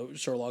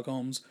Sherlock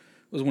Holmes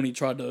was when he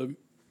tried to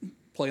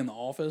play in The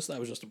Office. That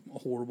was just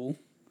horrible.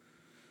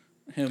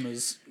 him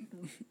as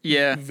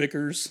Yeah.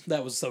 Vickers.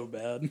 That was so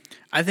bad.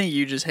 I think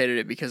you just hated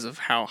it because of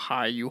how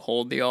high you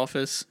hold The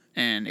Office,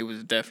 and it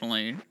was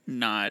definitely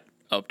not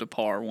up to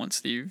par once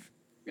Steve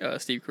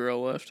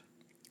Carell left.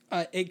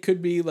 It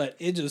could be that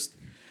it just...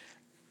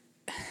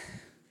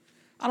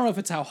 I don't know if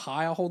it's how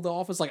high I hold The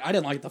Office. Like, I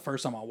didn't like it the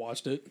first time I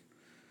watched it.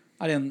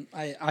 I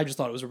just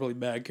thought it was a really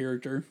bad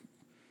character.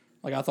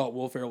 Like, I thought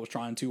Will Ferrell was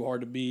trying too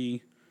hard to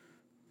be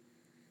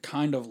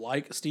kind of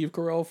like Steve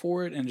Carell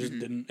for it, and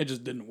it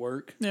just didn't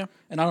work. Yeah.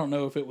 And I don't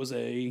know if it was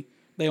they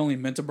only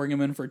meant to bring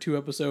him in for 2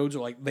 episodes, or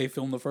like they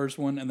filmed the first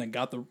one and then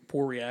got the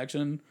poor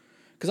reaction.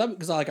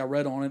 Because I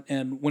read on it,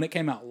 and when it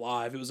came out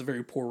live, it was a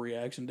very poor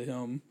reaction to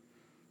him,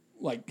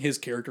 like his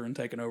character and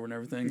taking over and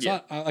everything.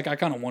 So Yeah. I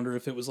kind of wonder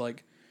if it was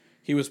like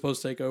he was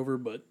supposed to take over,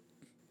 but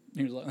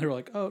they were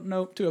like, oh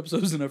no, 2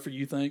 episodes is enough for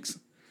you, thanks.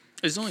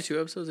 Is there only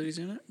 2 episodes that he's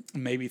in it?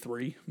 Maybe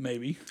 3,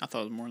 maybe. I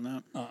thought it was more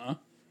than that.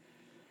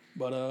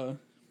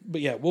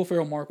 But yeah, Will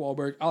Ferrell, Mark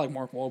Wahlberg. I like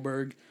Mark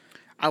Wahlberg.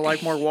 I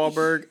like Mark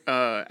Wahlberg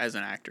as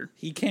an actor.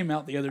 He came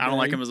out the other day. I don't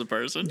like him as a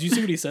person. Did you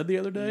see what he said the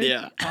other day?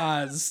 Yeah.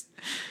 For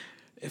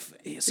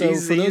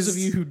those of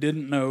you who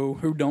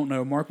don't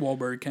know, Mark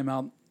Wahlberg came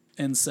out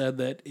and said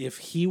that if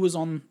he was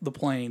on the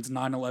planes,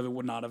 9/11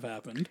 would not have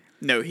happened.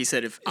 No, he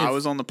said if I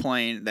was on the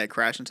plane that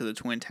crashed into the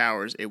Twin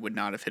Towers, it would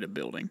not have hit a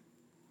building.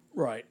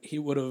 Right. He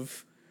would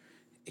have.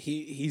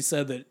 He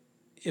said that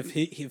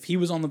if he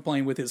was on the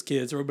plane with his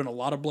kids, there would have been a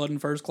lot of blood in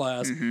first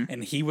class,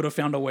 and he would have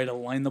found a way to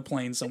land the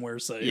plane somewhere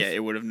safe. Yeah,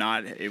 it would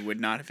not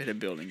have hit a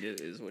building.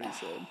 Is what he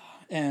said.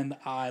 And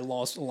I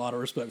lost a lot of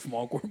respect for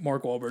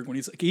Mark Wahlberg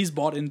when he's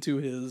bought into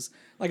his,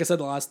 like I said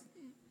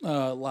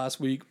last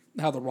week,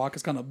 how The Rock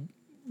has kind of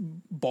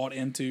bought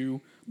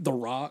into The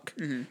Rock.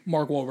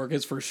 Mark Wahlberg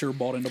has for sure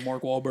bought into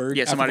Mark Wahlberg.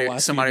 Yeah,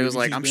 somebody was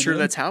like, I'm sure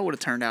that's how it would have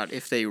turned out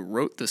if they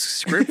wrote the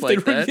script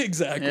like that.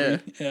 Exactly.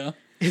 Yeah.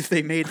 If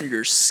they made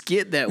your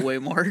skit that way,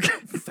 Mark.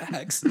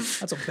 Facts.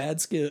 That's a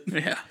bad skit.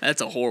 Yeah,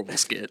 that's a horrible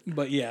skit.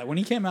 But yeah, when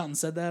he came out and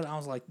said that, I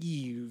was like,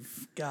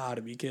 you've got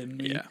to be kidding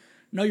me. Yeah.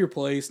 Know your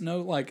place.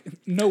 Know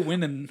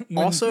when and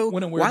where why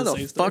to the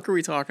say fuck stuff. are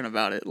we talking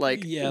about it?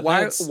 Like, Yeah,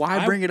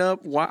 why bring it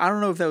up? Why I don't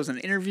know if that was an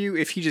interview.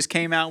 If he just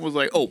came out and was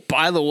like, "Oh,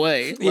 by the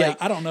way," yeah,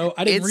 I don't know.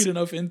 I didn't read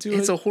enough into it.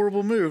 It's a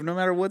horrible move, no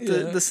matter what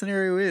the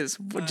scenario is.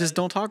 But just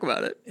don't talk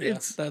about it. Yeah,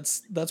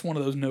 that's one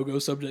of those no-go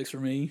subjects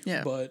for me.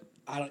 Yeah, but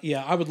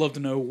I would love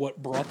to know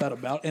what brought that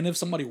about, and if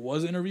somebody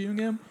was interviewing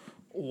him,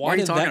 why are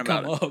you did that talking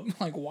come about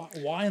up? Like,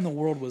 why in the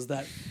world was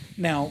that?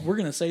 Now, we're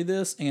going to say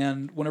this,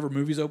 and whenever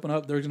movies open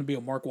up, there's going to be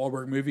a Mark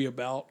Wahlberg movie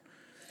about,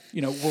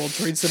 World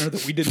Trade Center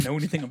that we didn't know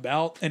anything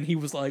about, and he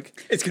was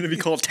like... It's going to be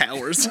called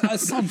Towers.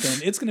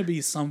 Something. It's going to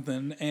be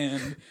something,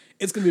 and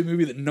it's going to be a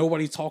movie that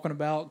nobody's talking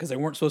about because they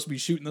weren't supposed to be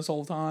shooting this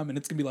whole time, and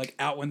it's going to be, like,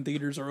 out when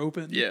theaters are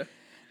open. Yeah.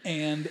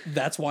 And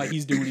that's why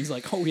he's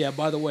like, oh, yeah,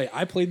 by the way,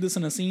 I played this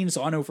in a scene,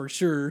 so I know for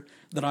sure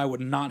that I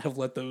would not have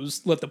let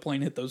the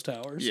plane hit those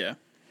towers. Yeah.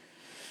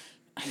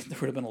 There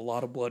would have been a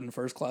lot of blood in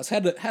first class.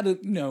 Had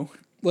to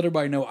let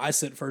everybody know I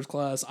sit first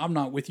class. I'm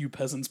not with you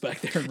peasants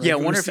back there. Yeah, I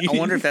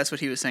wonder if that's what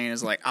he was saying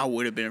is like, I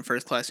would have been in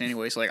first class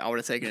anyway, so like I would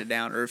have taken it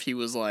down, or if he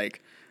was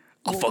like,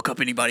 I'll fuck up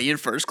anybody in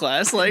first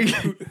class. Like,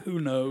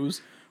 who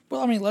knows?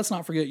 Well, I mean, let's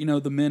not forget,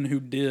 the men who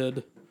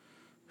did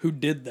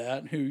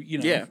that,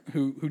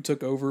 who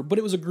took over. But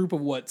it was a group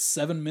of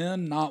 7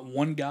 men, not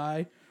one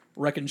guy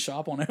wrecking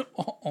shop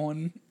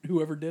on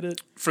whoever did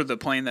it for the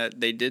plane that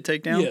they did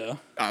take down. Yeah,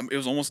 it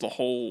was almost the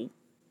whole.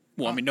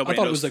 Well, I mean, nobody I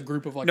thought knows. It was a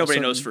group of nobody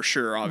knows for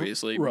sure,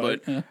 obviously.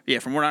 Right, but yeah,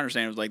 from what I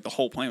understand, it was like the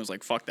whole plane was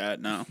like, fuck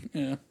that, no.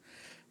 Yeah,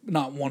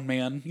 not one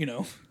man,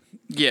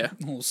 Yeah.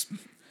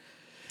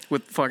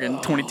 With fucking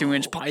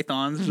 22-inch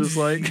pythons, just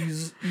like.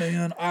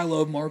 Man, I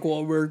love Mark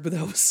Wahlberg, but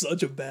that was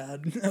such a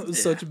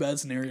bad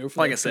scenario for.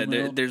 Like I said,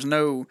 there's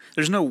no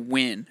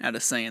win out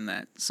of saying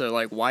that. So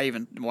like, why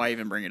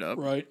even bring it up?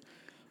 Right.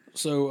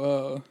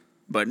 So.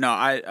 But no,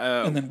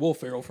 and then Will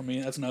Ferrell for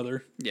me, that's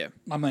another. Yeah.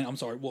 I'm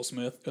sorry, Will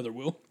Smith, other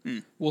Will.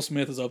 Will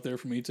Smith is up there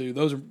for me too.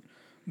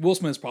 Will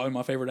Smith's probably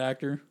my favorite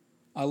actor.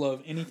 I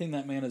love anything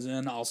that man is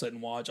in. I'll sit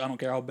and watch. I don't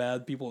care how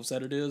bad people have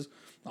said it is.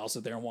 I'll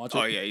sit there and watch it.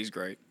 Oh yeah, he's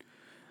great.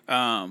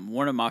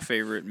 One of my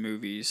favorite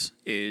movies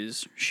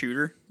is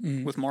Shooter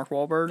with Mark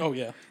Wahlberg. Oh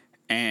yeah.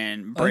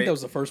 And I think that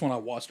was the first one I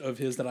watched of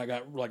his that I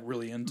got like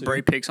really into.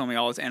 Bray picks on me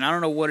all the time, and I don't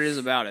know what it is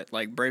about it.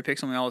 Like Bray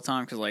picks on me all the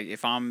time because like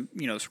if I'm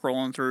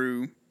scrolling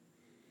through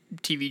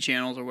TV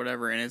channels or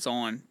whatever and it's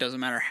on, doesn't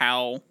matter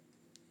how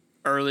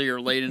early or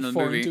late into the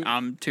movie,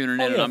 I'm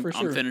tuning in and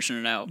I'm finishing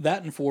it out.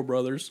 That and Four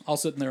Brothers, I'll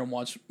sit in there and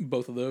watch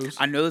both of those.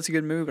 I know that's a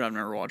good movie, but I've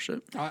never watched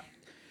it.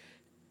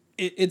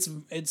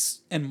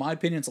 It's in my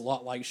opinion, it's a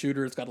lot like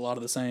Shooter. It's got a lot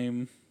of the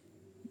same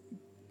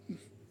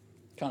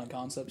kind of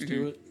concepts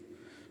to it.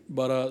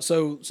 But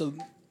so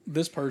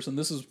this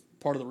is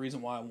part of the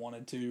reason why I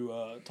wanted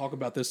to talk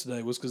about this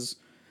today was because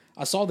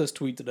I saw this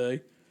tweet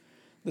today.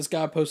 This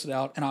guy posted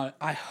out, and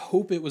I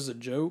hope it was a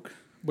joke,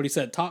 but he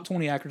said top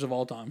 20 actors of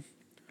all time.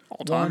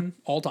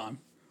 All time.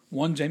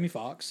 One, Jamie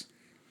Foxx.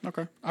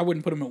 Okay. I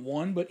wouldn't put him at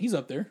 1, but he's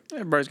up there.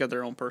 Everybody's got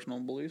their own personal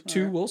beliefs.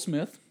 2, Will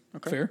Smith.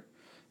 Okay. Fair.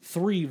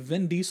 3,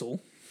 Vin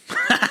Diesel.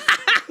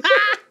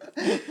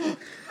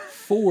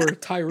 4,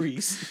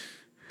 Tyrese.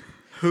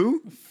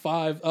 Who?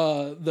 5,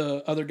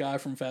 the other guy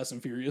from Fast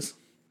and Furious.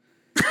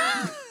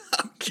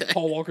 Okay.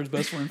 Paul Walker's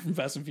best friend from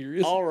Fast and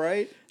Furious. All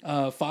right.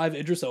 5,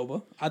 Idris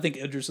Elba. I think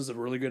Idris is a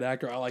really good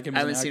actor. I like him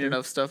as an actor. I haven't seen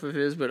enough stuff of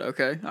his, but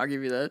okay, I'll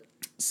give you that.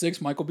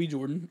 6, Michael B.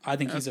 Jordan. I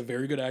think he's a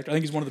very good actor. I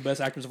think he's one of the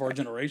best actors of our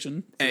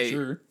generation, for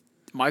sure.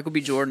 Michael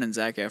B. Jordan and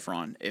Zac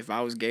Efron. If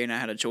I was gay and I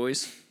had a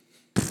choice,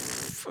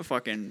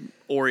 fucking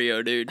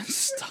Oreo, dude.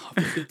 Stop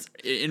it.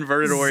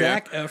 Inverted Oreo.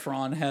 Zac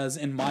Efron has,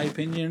 in my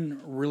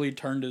opinion, really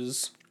turned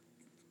his...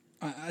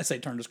 I say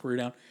turned his career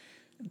down.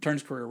 Turned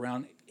his career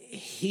around.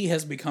 He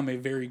has become a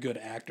very good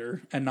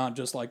actor, and not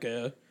just like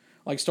a...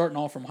 Like, starting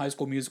off from High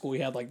School Musical,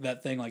 he had, like,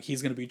 that thing, like,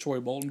 he's going to be Troy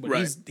Bolton, but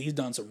he's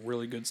done some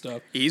really good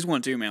stuff. He's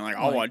one, too, man. Like,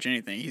 I'll watch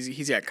anything.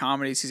 He's got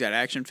comedies, he's got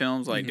action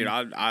films. Like, dude,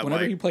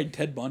 Whenever he played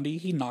Ted Bundy,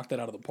 he knocked that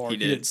out of the park. He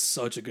did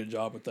such a good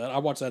job with that. I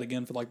watched that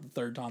again for, like,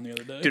 the 3rd time the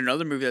other day. Dude,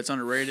 another movie that's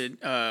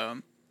underrated,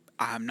 I'm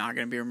not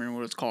going to be remembering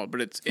what it's called, but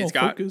it's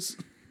got... Focus.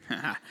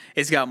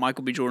 It's got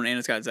Michael B. Jordan and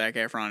it's got Zac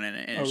Efron in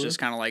it. And it's just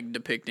kind of, like,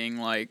 depicting,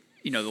 like,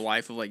 you know, the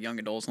life of, like, young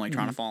adults and, like,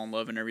 trying to fall in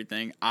love and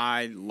everything.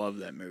 I love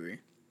that movie.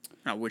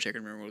 I wish I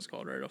could remember what it's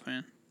called right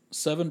offhand.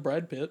 7,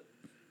 Brad Pitt.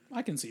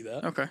 I can see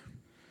that. Okay.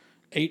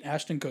 8,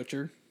 Ashton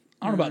Kutcher.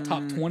 I don't know about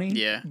top 20.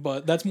 Yeah.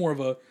 But that's more of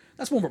a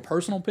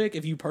personal pick.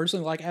 If you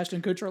personally like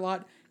Ashton Kutcher a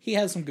lot, he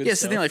has some good stuff. Yeah,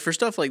 so the thing, like, for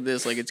stuff like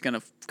this, like, it's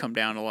gonna come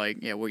down to, like,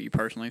 what you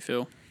personally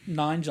feel.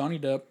 9, Johnny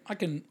Depp. I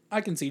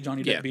can see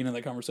Johnny Depp being in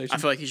that conversation. I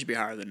feel like he should be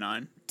higher than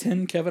 9.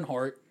 10, Kevin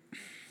Hart.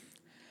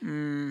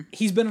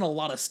 He's been in a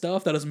lot of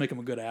stuff. That doesn't make him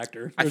a good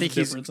actor. I think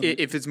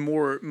if it's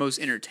most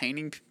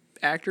entertaining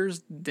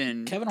actors,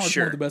 then Kevin Hart's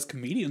one of the best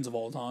comedians of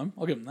all time.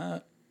 I'll give him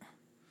that.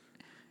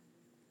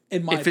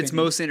 In my opinion. If it's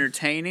most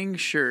entertaining,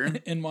 sure.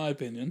 In my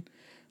opinion.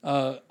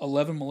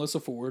 11, Melissa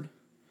Ford.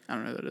 I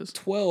don't know who that is.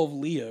 12,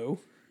 Leo.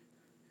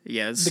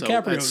 Yeah, it's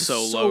DiCaprio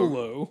so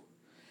low.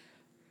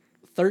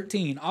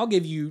 13, I'll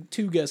give you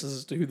 2 guesses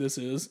as to who this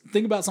is.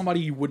 Think about somebody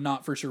you would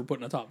not for sure put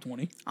in a top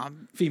 20.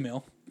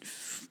 Female.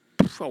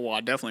 Oh, well,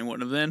 I definitely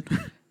wouldn't have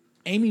then.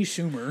 Amy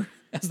Schumer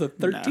as the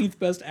 13th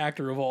best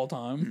actor of all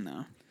time.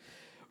 No.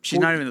 She's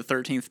not even the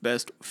 13th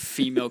best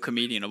female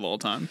comedian of all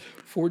time.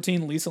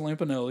 14, Lisa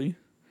Lampanelli. 15,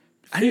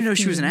 I didn't know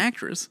she was an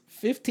actress.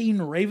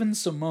 15, Raven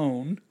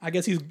Simone. I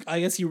guess he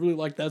really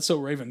liked That's So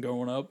Raven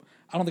growing up.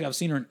 I don't think I've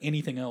seen her in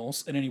anything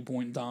else at any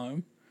point in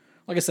time.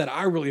 Like I said,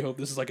 I really hope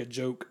this is like a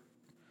joke.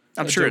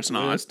 I'm sure it's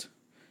not.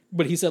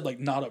 But he said, like,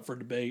 not up for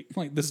debate.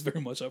 Like, this is very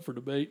much up for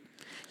debate.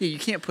 Yeah, you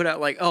can't put out,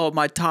 like, oh,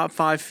 my top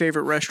 5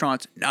 favorite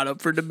restaurants, not up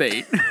for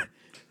debate.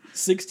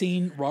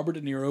 16, Robert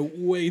De Niro,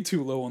 way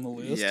too low on the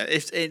list.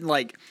 Yeah,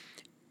 like,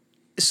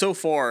 so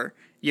far,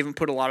 you haven't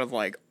put a lot of,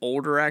 like,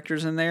 older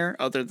actors in there,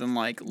 other than,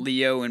 like,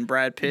 Leo and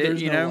Brad Pitt,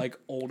 There's you no, know? like,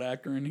 old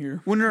actor in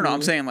here. Well, no,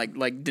 I'm saying, like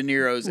De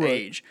Niro's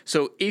age.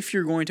 So, if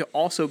you're going to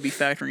also be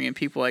factoring in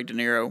people like De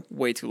Niro,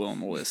 way too low on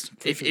the list.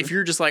 If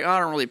you're just like, oh, I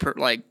don't really,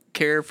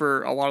 care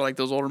for a lot of, like,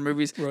 those older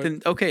movies,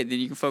 then, okay, then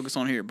you can focus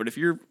on here. But if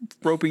you're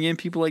roping in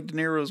people like De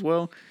Niro as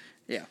well,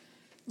 yeah.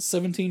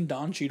 17,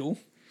 Don Cheadle.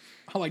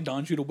 I like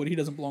Don Cheadle, but he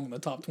doesn't belong in the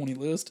top 20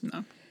 list.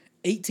 No.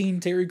 18,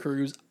 Terry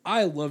Crews.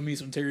 I love me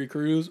some Terry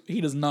Crews. He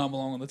does not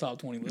belong on the top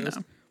 20 list.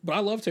 No. But I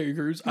love Terry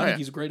Crews. I think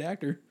he's a great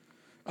actor.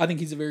 I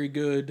think he's a very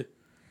good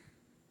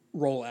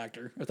role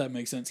actor, if that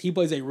makes sense. He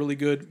plays a really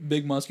good,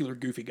 big, muscular,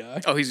 goofy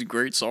guy. Oh, he's a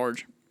great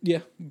Sarge. Yeah,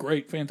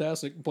 great,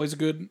 fantastic. Plays a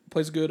good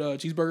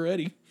Cheeseburger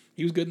Eddie.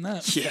 He was good in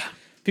that. Yeah.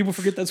 People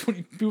forget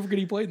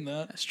he played in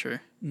that. That's true.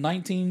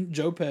 19,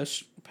 Joe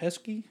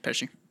Pesci.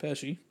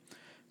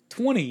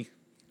 20,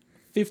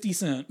 50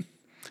 Cent.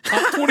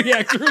 Top 20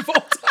 actor of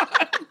all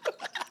time.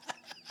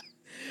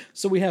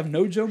 So we have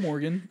no Joe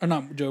Morgan. Or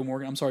not Joe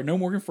Morgan. I'm sorry. No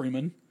Morgan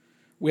Freeman.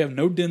 We have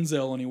no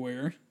Denzel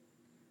anywhere.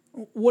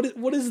 What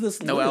is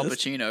this no list? Al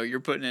Pacino. You're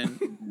putting in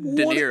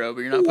De Niro,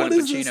 but you're not putting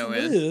Pacino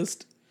in.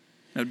 List?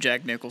 No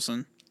Jack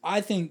Nicholson.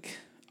 I think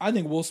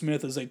Will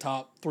Smith is a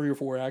top 3 or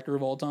 4 actor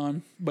of all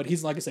time. But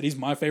he's, like I said, he's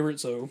my favorite,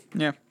 so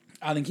yeah.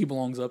 I think he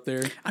belongs up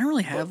there. I don't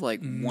really have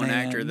one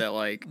actor that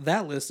like...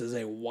 That list is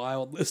a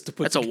wild list to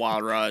put That's together. A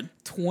wild ride.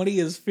 20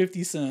 is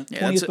 50 Cent.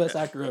 Yeah, 20th best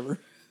actor ever.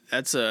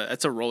 That's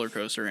a roller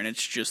coaster, and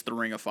it's just the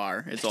Ring of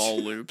Fire. It's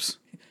all loops.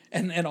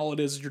 And all it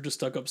is you're just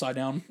stuck upside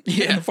down.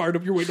 Yeah.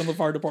 And you're waiting on the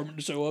fire department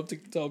to show up to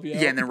help you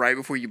out. Yeah, and then right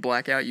before you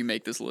black out, you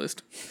make this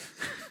list.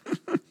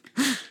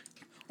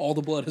 All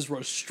the blood has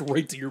rushed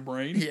straight to your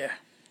brain. Yeah.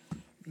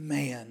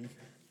 Man.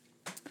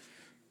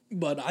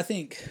 But I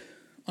think...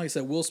 Like I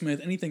said, Will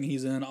Smith, anything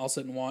he's in, I'll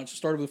sit and watch.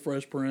 Started with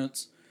Fresh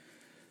Prince.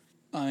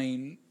 I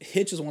mean,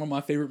 Hitch is one of my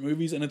favorite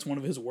movies, and it's one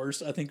of his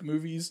worst, I think,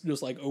 movies,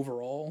 just like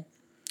overall.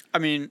 I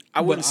mean,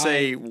 I wouldn't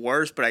say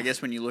worst, but I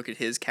guess when you look at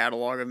his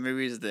catalog of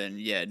movies, then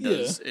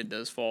it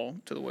does fall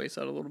to the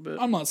wayside a little bit.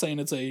 I'm not saying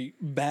it's a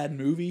bad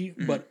movie,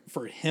 but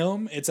for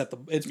him,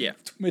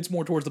 it's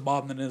more towards the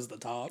bottom than it is the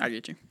top. I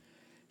get you.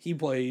 He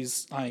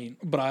plays,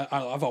 but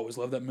I've always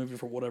loved that movie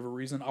for whatever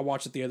reason. I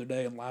watched it the other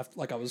day and laughed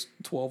like I was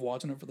 12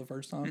 watching it for the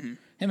first time. Mm-hmm.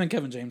 Him and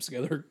Kevin James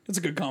together, it's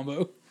a good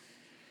combo.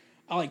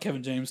 I like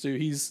Kevin James too.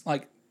 He's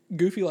like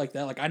goofy like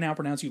that. Like I now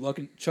pronounce you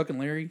Chuck and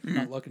Larry,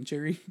 not Luck and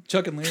Cherry,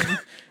 Chuck and Larry,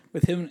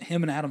 with him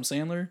and Adam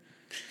Sandler.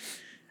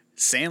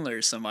 Sandler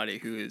is somebody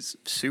who is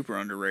super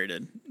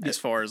underrated as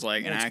far as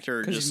like an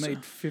actor. Because he's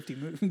made 50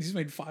 movies. He's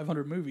made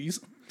 500 movies.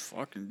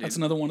 Fucking dude. That's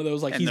another one of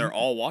those like. And they're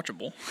all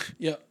watchable.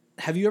 Yeah.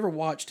 Have you ever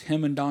watched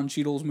him and Don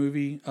Cheadle's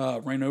movie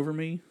Reign Over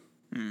Me?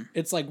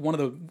 It's like one of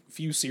the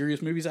few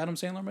serious movies Adam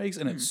Sandler makes,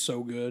 and it's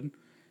so good.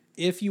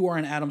 If you are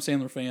an Adam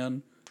Sandler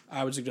fan,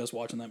 I would suggest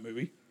watching that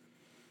movie.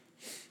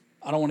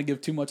 I don't want to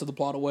give too much of the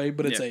plot away,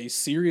 but it's a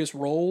serious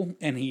role,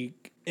 and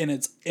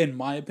it's, in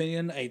my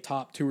opinion, a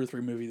top 2 or 3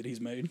 movie that he's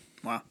made.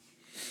 Wow.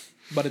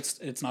 But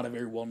it's not a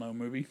very well-known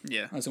movie.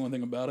 Yeah. That's the one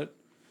thing about it,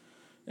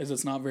 is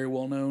it's not very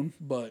well-known.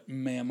 But,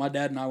 man, my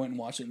dad and I went and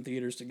watched it in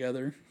theaters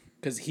together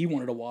because he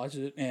wanted to watch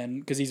it, and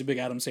because he's a big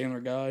Adam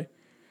Sandler guy.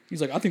 He's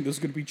like, I think this is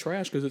going to be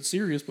trash because it's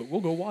serious, but we'll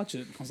go watch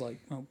it. I was like,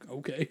 oh,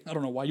 okay. I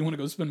don't know why you want to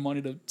go spend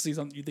money to see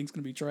something you think is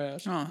going to be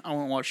trash. Oh, I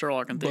won't watch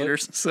Sherlock in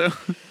theaters, so.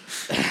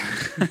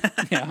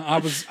 Yeah,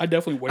 I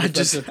definitely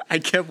waited. I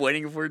kept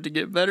waiting for it to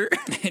get better.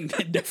 And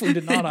it definitely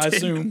did not, I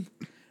assume.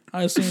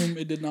 I assume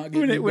it did not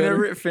get better.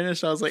 Whenever it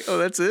finished, I was like, oh,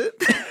 that's it?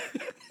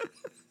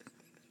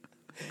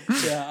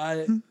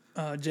 Yeah,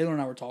 Jalen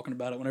and I were talking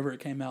about it whenever it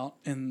came out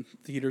in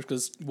theaters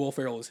because Will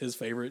Ferrell is his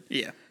favorite.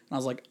 Yeah. And I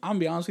was like, I'm going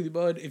to be honest with you,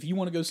 bud. If you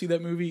want to go see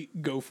that movie,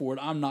 go for it.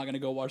 I'm not going to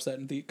go watch that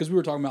in theaters. Because we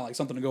were talking about like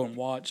something to go and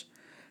watch.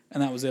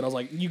 And that was it. I was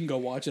like, you can go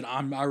watch it.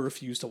 I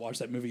refuse to watch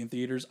that movie in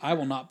theaters. I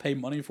will not pay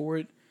money for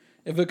it.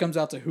 If it comes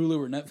out to Hulu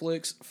or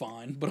Netflix,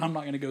 fine. But I'm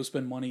not going to go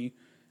spend money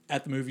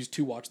at the movies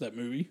to watch that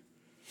movie.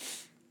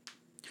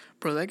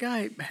 Bro, that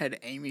guy had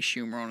Amy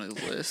Schumer on his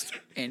list.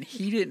 And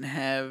he didn't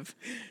have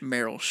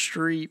Meryl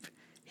Streep.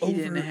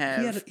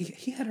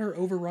 He had her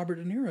over Robert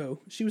De Niro.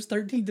 She was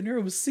 13. De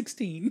Niro was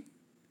 16.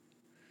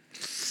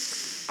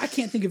 I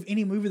can't think of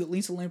any movie that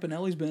Lisa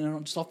Lampanelli's been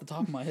in just off the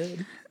top of my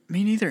head.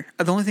 Me neither.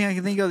 The only thing I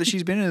can think of that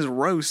she's been in is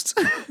Roast.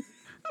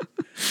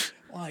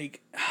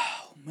 Like,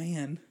 oh,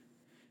 man.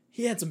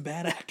 He had some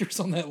bad actors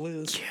on that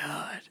list.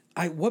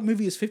 God. What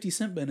movie has 50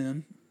 Cent been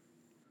in?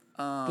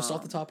 Just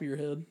off the top of your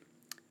head.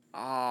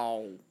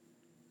 Oh.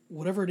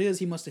 Whatever it is,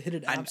 he must have hit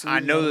it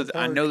absolutely.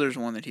 I know there's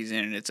one that he's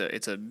in, and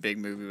it's a big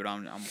movie, but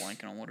I'm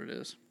blanking on what it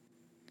is.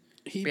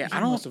 He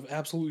must have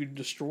absolutely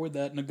destroyed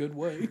that in a good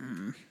way.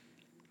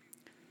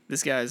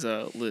 This guy's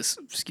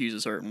list skews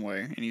a certain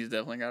way, and he's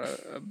definitely got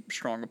a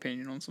strong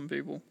opinion on some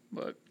people,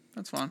 but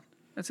that's fine.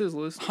 That's his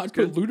list. I'd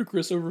put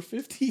Ludacris over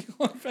 50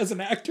 as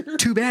an actor.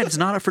 Too bad it's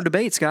not up for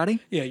debate, Scotty.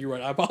 Yeah, you're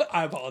right.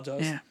 I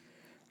apologize. Yeah.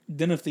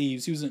 Den of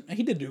Thieves.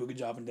 He did do a good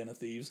job in Den of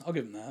Thieves. I'll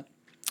give him that.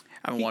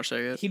 I haven't watched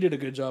that yet. He did a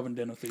good job in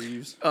Den of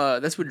Thieves.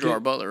 That's with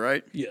Gerard Butler,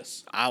 right?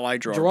 Yes. I like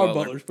Gerard Butler.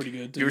 Butler's pretty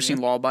good, too. You ever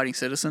seen Law Abiding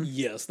Citizen?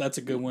 Yes, that's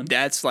a good one.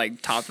 That's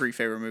like top 3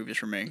 favorite movies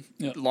for me.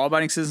 Yep. Law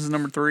Abiding Citizen is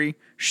number 3,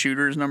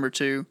 Shooter is number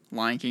 2,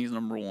 Lion King is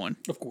number 1.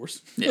 Of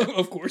course. Yeah.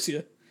 Of course,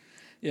 yeah.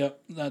 Yeah,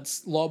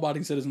 that's Law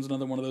Abiding Citizen's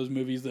another one of those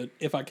movies that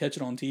if I catch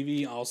it on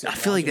TV, I'll sit. I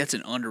feel like that's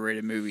an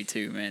underrated movie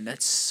too, man.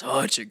 That's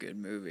such a good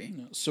movie.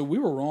 Yeah, so we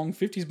were wrong.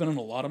 50's been in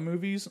a lot of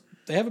movies.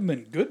 They haven't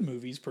been good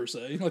movies per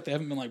se. Like they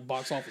haven't been like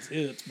box office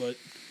hits, but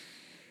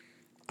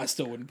I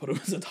still wouldn't put him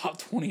as a top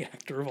 20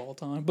 actor of all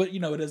time. But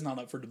it is not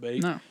up for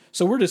debate. No.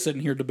 So we're just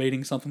sitting here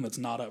debating something that's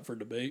not up for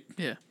debate.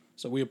 Yeah.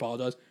 So we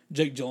apologize.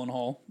 Jake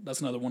Gyllenhaal.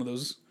 That's another one of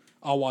those.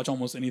 I'll watch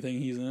almost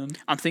anything he's in.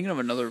 I'm thinking of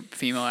another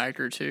female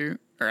actor too,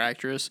 or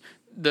actress.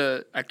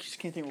 I just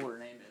can't think of what her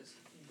name is.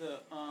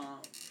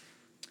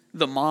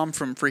 The mom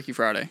from Freaky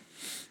Friday.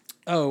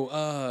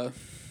 Oh,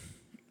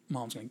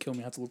 mom's gonna kill me.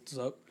 I have to look this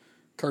up.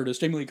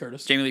 Jamie Lee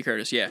Curtis. Jamie Lee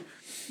Curtis, yeah.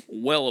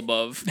 Well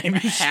above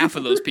half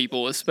of those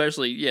people,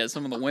 especially,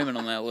 some of the women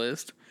on that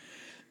list.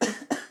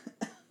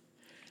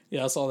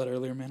 Yeah, I saw that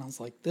earlier, man. I was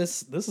like,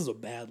 this is a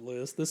bad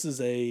list. This is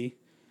a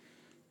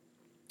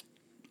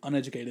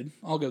uneducated.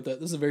 I'll go with that.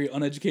 This is a very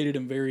uneducated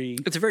and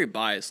It's a very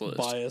biased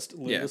list.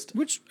 Yeah.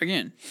 Which,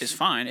 again, is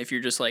fine if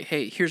you're just like,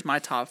 hey, here's my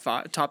top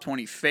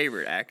 20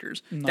 favorite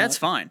actors. That's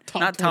fine.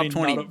 Not top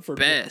 20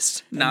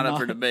 best. Not up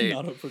for debate.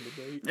 Not up for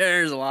debate.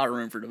 There's a lot of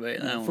room for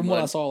debate. From what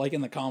I saw, like in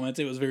the comments,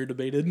 it was very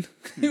debated.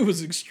 It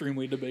was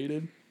extremely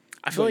debated.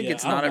 I feel like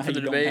it's not up for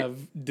the debate. I don't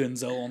have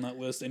Denzel on that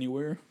list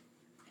anywhere.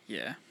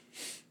 Yeah.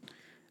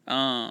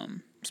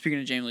 Speaking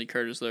of Jamie Lee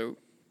Curtis, though,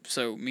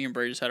 so me and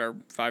Bray just had our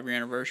 5-year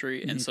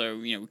anniversary, and so,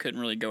 we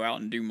couldn't really go out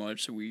and do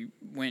much, so we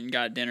went and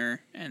got dinner,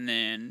 and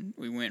then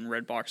we went and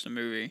redboxed a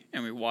movie,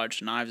 and we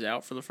watched Knives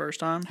Out for the first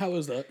time. How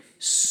was that?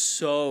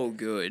 So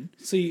good.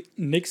 See,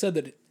 Nick said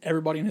that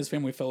everybody in his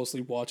family fell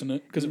asleep watching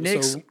it because it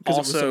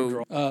was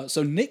so dry.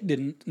 So Nick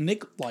didn't.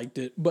 Nick liked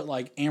it, but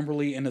like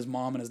Amberly and his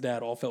mom and his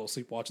dad all fell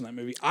asleep watching that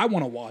movie. I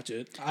want to watch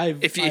it.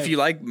 If you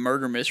like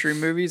murder mystery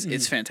movies,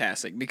 it's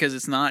fantastic because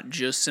it's not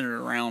just centered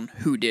around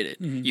who did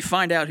it. You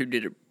find out who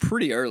did it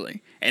pretty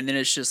early, and then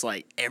it's just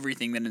like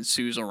everything that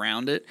ensues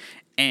around it.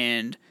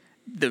 And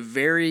the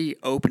very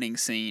opening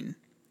scene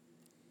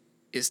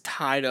is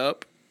tied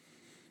up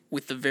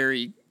with the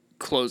very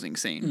closing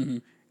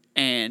scene.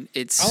 And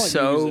it's I like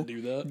so movies that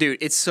do that. dude,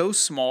 it's so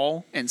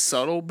small and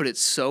subtle, but it's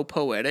so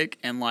poetic,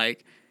 and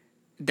like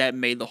that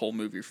made the whole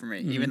movie for me,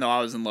 even though I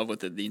was in love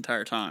with it the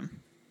entire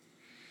time.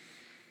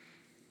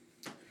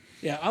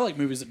 Yeah, I like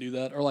movies that do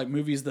that, or like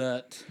movies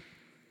that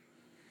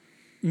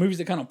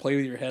kind of play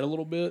with your head a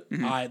little bit.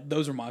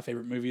 Those are my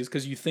favorite movies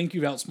because you think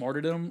you've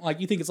outsmarted them. Like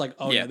you think it's like,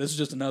 oh yeah, this is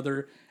just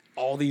another.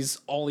 All these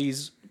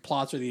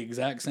plots are the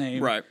exact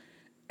same, Right.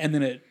 And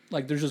then it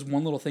like there's just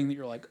one little thing that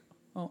you're like,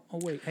 oh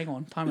wait, hang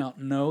on, time out.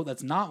 No,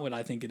 that's not what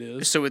I think it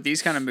is. So with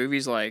these kind of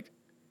movies, like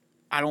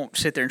I don't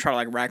sit there and try to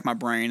like rack my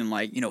brain and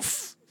like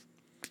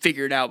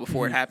figure it out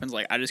before it happens.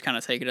 Like I just kind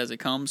of take it as it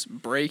comes.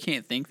 Bray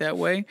can't think that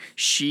way.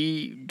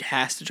 She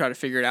has to try to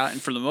figure it out,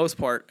 and for the most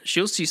part,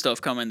 she'll see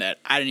stuff coming that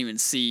I didn't even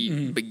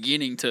see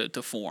beginning to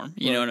form.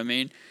 You know what I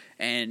mean?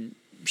 And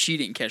she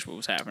didn't catch what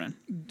was happening.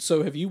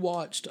 So have you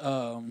watched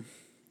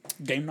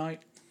Game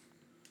Night?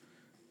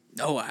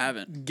 No, I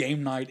haven't.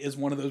 Game Night is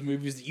one of those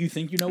movies that you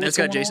think you know what's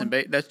That's got going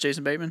on. That's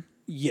Jason Bateman?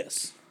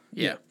 Yes.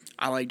 Yeah.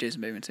 I like Jason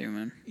Bateman too,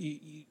 man.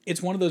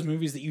 It's one of those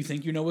movies that you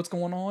think you know what's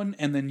going on,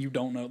 and then you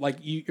don't know. Like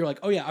you're like,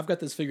 oh yeah, I've got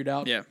this figured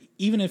out. Yeah.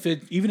 Even if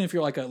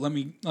you're like, let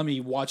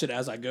me watch it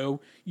as I go.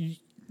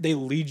 They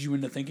lead you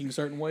into thinking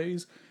certain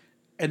ways,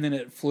 and then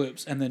it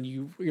flips, and then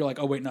you're like,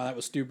 oh wait, no, that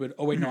was stupid.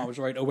 Oh wait, no, I was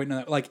right. Oh wait,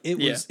 no, like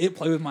it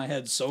played with my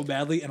head so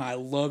badly, and I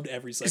loved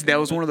every second. That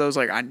was one of those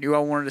like I knew I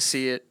wanted to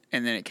see it,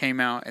 and then it came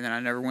out, and then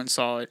I never went and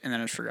saw it, and then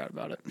I just forgot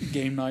about it.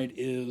 Game Night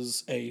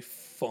is a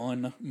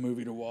fun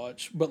movie to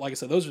watch, but like I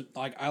said, those are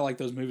like I like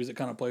those movies that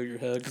kind of play with your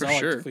head because I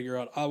like to figure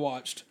out. I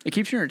watched. It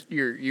keeps you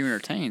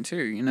entertained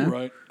too, you know.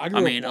 Right.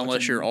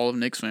 Unless you're all of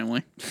Nick's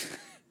family.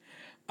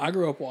 I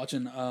grew up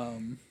watching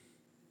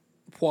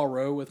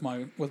Poirot with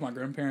my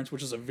grandparents,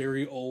 which is a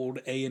very old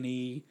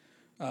A&E,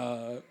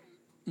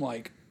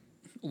 like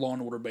Law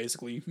and Order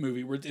basically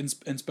movie. Where it's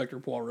Inspector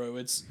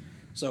Poirot.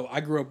 So I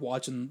grew up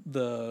watching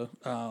the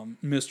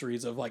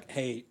mysteries of like,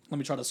 hey, let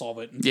me try to solve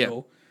it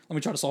let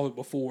me try to solve it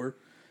before.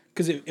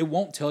 Because it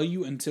won't tell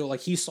you until like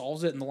he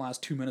solves it in the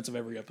last 2 minutes of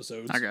every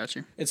episode. I got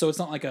you. And so it's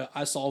not like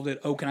I solved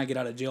it. Oh, can I get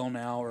out of jail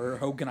now? Or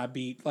oh, can I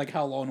beat like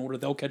how Law and Order?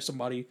 They'll catch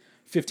somebody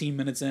 15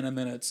 minutes in, and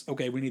then it's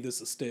okay. We need this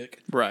to stick,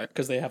 right?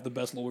 Because they have the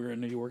best lawyer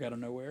in New York out of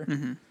nowhere.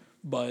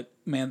 But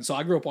man, so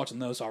I grew up watching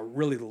those. So I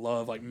really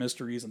love like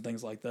mysteries and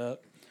things like that.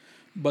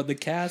 But the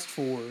cast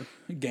for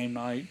Game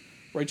Night: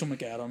 Rachel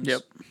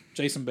McAdams,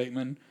 Jason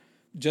Bateman,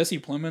 Jesse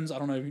Plemons. I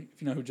don't know if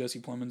you know who Jesse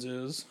Plemons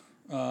is.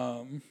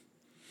 Let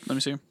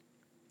me see.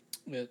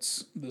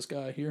 It's this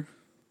guy here.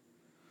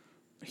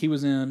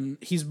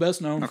 He's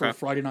best known for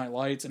Friday Night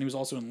Lights, and he was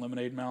also in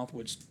Lemonade Mouth,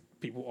 which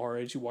people our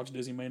age who watch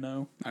Disney may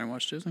know. I didn't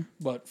watch Disney.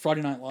 But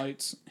Friday Night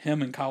Lights,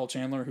 him and Kyle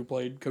Chandler, who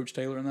played Coach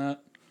Taylor in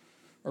that,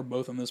 are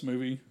both in this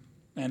movie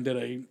and did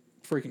a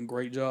freaking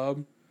great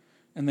job.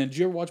 And then, did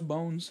you ever watch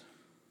Bones?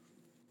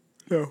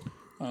 No.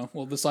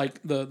 Well, the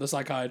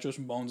psychiatrist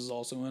from Bones is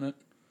also in it.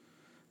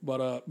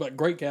 But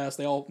great cast.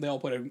 They all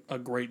played a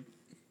great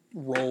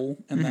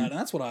role in that, and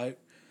that's what I.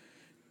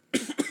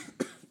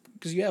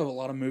 Because you have a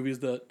lot of movies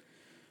that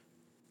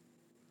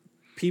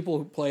people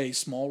who play a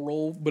small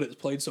role, but it's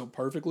played so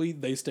perfectly,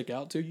 they stick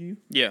out to you.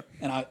 Yeah,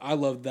 and I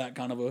love that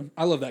kind of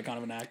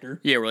an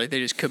actor. Yeah, where like they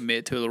just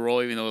commit to the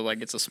role, even though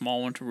like it's a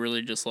small one, to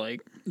really just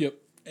like. Yep,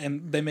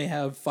 and they may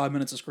have 5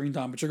 minutes of screen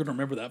time, but you're gonna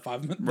remember that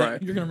 5 minutes. Right,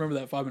 you're gonna remember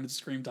that 5 minutes of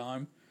screen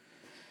time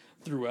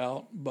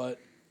throughout. But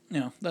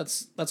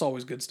that's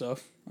always good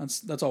stuff.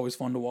 That's always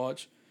fun to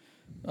watch.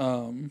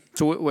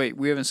 So wait,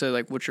 we haven't said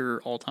like what's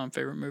your all-time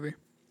favorite movie?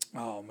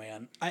 Oh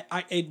man,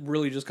 it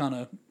really just kind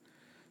of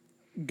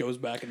goes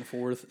back and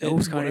forth.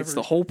 It's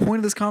the whole point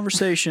of this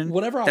conversation.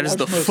 That is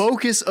the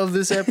focus of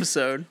this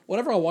episode.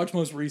 Whatever I watched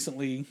most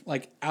recently,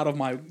 like out of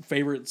my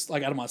favorites,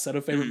 like out of my set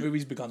of favorite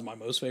movies, becomes my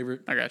most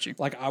favorite. I got you.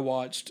 Like I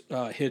watched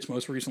Hitch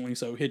most recently,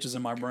 so Hitch is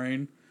in my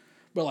brain.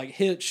 But like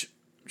Hitch,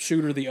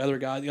 Shooter, the other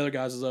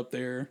guys is up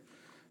there.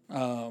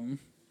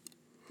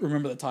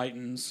 Remember the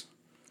Titans.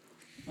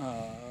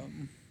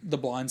 The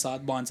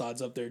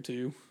Blindside's up there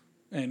too.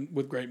 And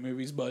with great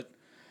movies, but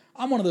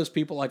I'm one of those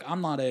people. Like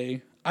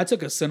I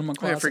took a cinema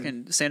class.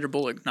 Freaking Sandra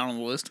Bullock not on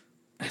the list.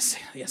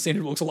 Yeah,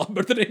 Sandra Bullock's a lot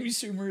better than Amy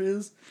Schumer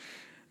is.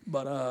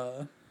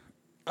 But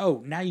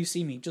Now You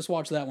See Me. Just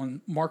watch that one.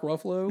 Mark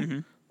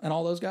Ruffalo and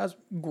all those guys.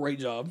 Great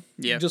job.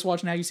 Yeah. Just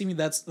watch Now You See Me.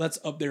 That's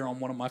up there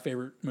on one of my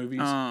favorite movies.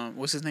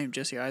 What's his name?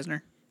 Jesse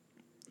Eisner.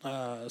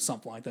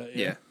 Something like that.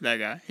 Yeah, that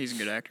guy. He's a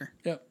good actor.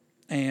 Yep.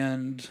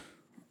 And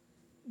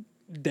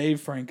Dave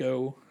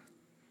Franco.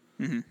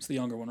 It's the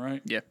younger one, right?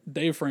 Yeah.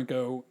 Dave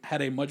Franco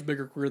had a much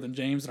bigger career than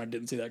James, and I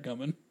didn't see that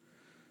coming.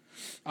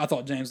 I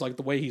thought James, like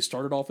the way he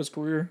started off his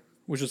career,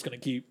 was just going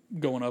to keep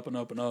going up and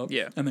up and up.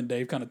 Yeah. And then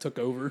Dave kind of took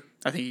over.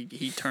 I think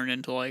he turned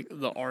into like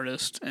the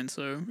artist, and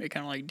so it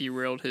kind of like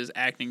derailed his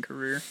acting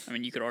career. I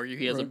mean, you could argue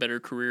he has a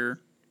better career,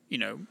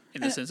 in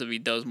the sense of he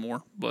does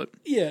more, but.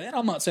 Yeah, and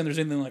I'm not saying there's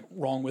anything like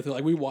wrong with it.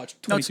 Like we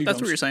watched 22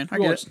 That's what you're saying. I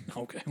get it.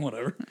 Okay,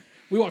 whatever.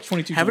 We watched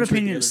 22 Have an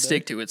opinion and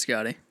stick to it,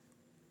 Scotty.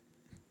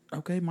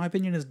 Okay, my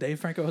opinion is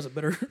Dave Franco has a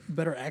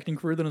better acting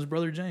career than his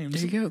brother James.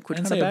 There you go. Quit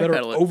trying to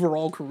backpedal it.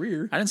 Overall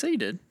career. I didn't say you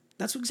did.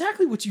 That's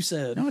exactly what you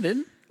said. No, I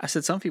didn't. I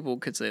said some people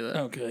could say that.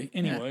 Okay.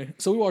 Anyway,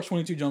 so we watched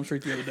 22 Jump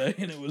Street the other day,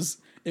 and it was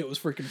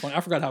freaking funny.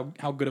 I forgot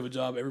how good of a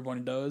job everybody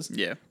does.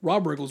 Yeah.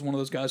 Rob Riggle is one of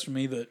those guys for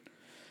me that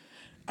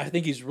I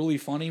think he's really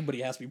funny, but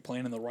he has to be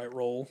playing in the right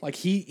role. Like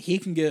he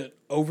can get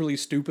overly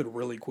stupid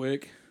really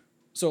quick.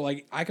 So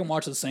like I can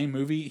watch the same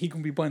movie, he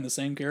can be playing the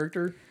same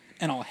character,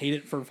 and I'll hate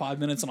it for 5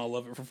 minutes and I'll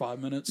love it for 5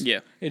 minutes.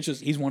 Yeah. It's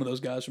just he's one of those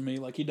guys for me.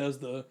 Like he does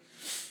the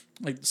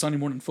Sunday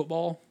Morning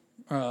Football.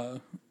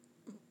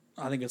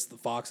 I think it's the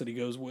Fox that he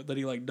goes with, that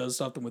he like does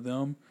something with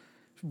them.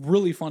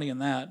 Really funny in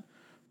that,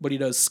 but he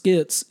does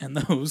skits in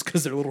those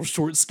because they're little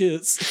short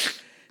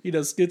skits. He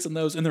does skits in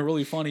those and they're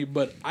really funny,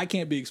 but I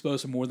can't be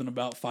exposed to more than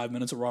about 5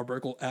 minutes of Rob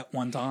Riggle at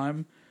one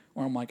time,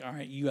 or I'm like, all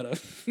right, you gotta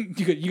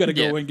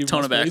go away and give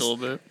tone me it back space. a little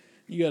bit.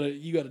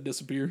 You gotta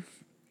disappear.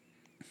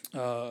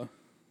 Let's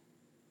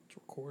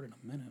record in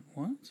a minute.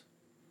 What?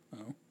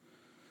 Oh,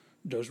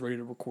 Joe's ready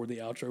to record the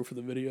outro for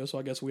the video, so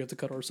I guess we have to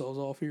cut ourselves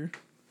off here.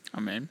 I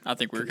mean, I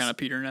think we're kind of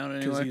petering out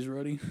anyway. Because he's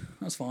ready.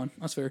 That's fine.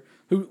 That's fair.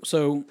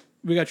 So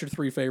we got your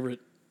 3 favorite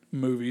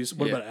movies.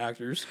 What about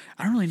actors?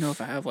 I don't really know if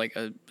I have like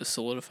a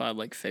solidified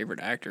like favorite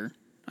actor.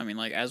 I mean,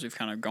 like as we've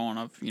kind of gone,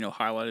 I've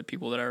highlighted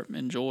people that I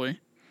enjoy.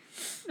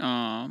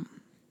 So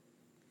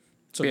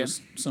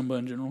just Simba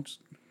in general.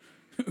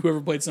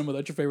 Whoever played Simba,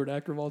 that's your favorite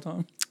actor of all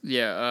time?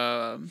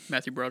 Yeah,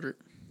 Matthew Broderick.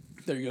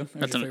 There you go.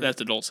 That's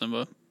adult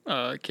Simba.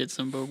 Kid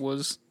Simba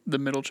was the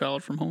middle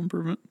child from Home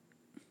Improvement.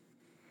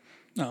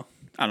 No.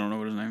 I don't know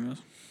what his name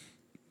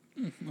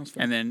is. That's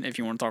fair. And then if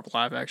you want to talk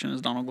live action,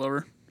 is Donald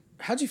Glover.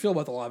 How'd you feel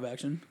about the live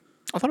action?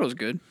 I thought it was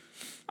good.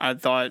 I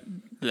thought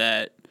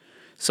that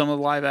some of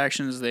the live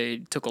actions, they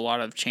took a lot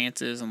of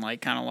chances and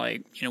like kind of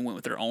like, went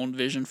with their own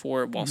vision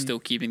for it while still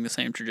keeping the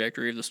same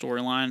trajectory of the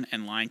storyline.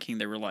 And Lion King,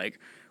 they were like,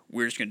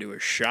 we're just going to do a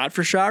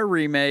shot-for-shot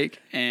remake,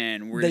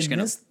 and we're just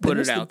going to put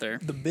it out there.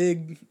 The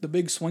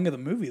big swing of the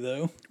movie,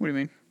 though. What do you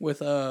mean?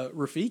 With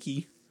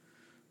Rafiki,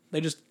 they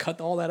just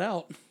cut all that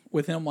out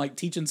with him like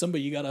teaching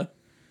somebody you gotta,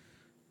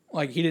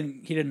 like he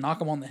didn't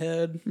knock him on the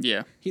head.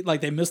 Yeah.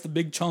 They missed the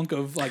big chunk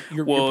of like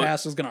your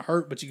past is gonna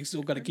hurt, but you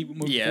still got to keep it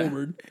moving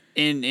forward.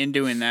 In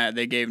doing that,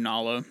 they gave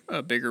Nala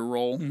a bigger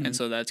role, and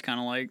so that's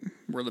kind of like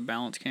where the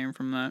balance came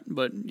from that.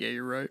 But yeah,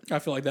 you're right. I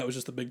feel like that was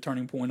just the big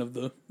turning point of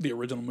the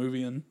original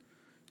movie, and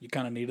you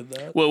kind of needed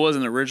that. Well, it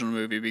wasn't the original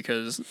movie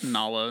because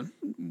Nala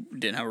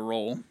didn't have a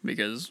role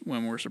because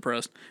women were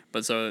suppressed.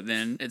 But so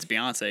then it's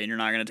Beyonce, and you're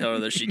not going to tell her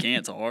that she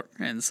can't talk.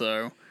 And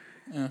so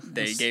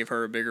they gave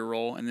her a bigger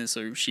role, and then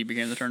so she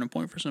became the turning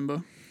point for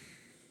Simba.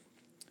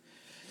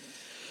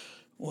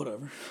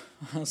 Whatever,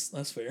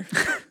 that's fair.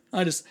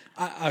 I was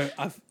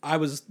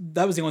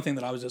that was the only thing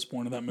that I was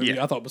disappointed in that movie.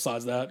 Yeah. I thought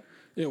besides that,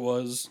 it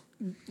was,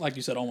 like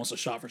you said, almost a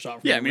shot for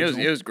shot. Yeah, I mean,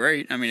 it was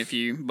great. I mean, if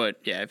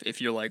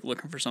you're like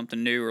looking for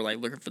something new or like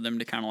looking for them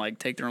to kind of like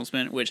take their own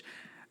spin, which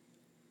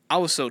I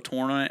was so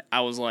torn on it.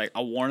 I was like,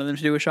 I wanted them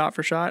to do a shot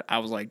for shot. I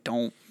was like,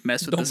 don't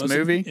mess with this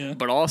movie. Yeah.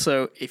 But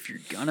also, if you're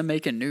gonna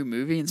make a new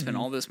movie and spend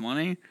all this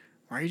money,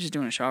 why are you just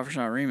doing a shot for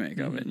shot remake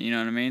of it? You know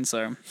what I mean?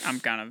 So I'm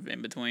kind of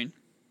in between.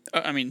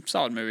 I mean,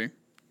 solid movie.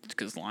 It's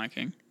because Lion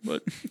King,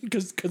 but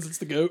because it's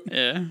the GOAT.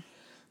 Yeah.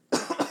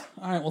 All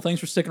right. Well, thanks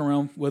for sticking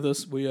around with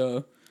us. We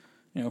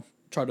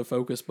tried to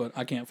focus, but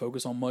I can't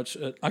focus on much.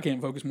 I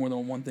can't focus more than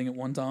on one thing at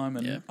one time,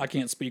 and I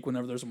can't speak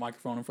whenever there's a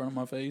microphone in front of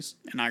my face.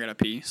 And I gotta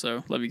pee,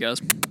 so love you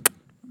guys.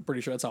 I'm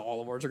pretty sure that's how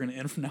all of ours are going to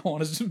end from now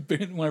on. Is just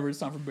whenever it's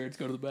time for Barrett to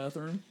go to the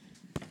bathroom.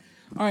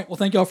 All right. Well,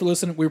 thank y'all for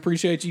listening. We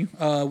appreciate you.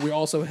 We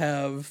also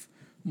have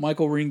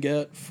Michael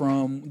Ringett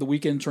from the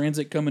Weekend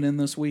Transit coming in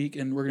this week,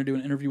 and we're going to do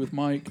an interview with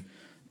Mike,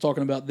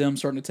 talking about them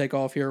starting to take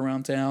off here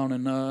around town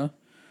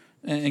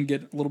and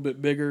get a little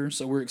bit bigger.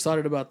 So we're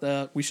excited about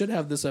that. We should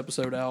have this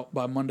episode out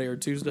by Monday or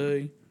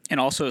Tuesday. And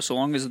also, so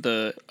long as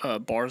the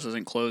bars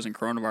doesn't close and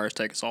coronavirus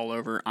take us all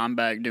over, I'm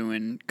back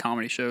doing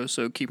comedy shows.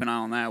 So keep an eye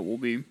on that. We'll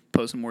be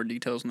posting more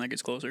details when that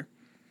gets closer.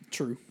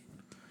 True.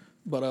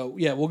 But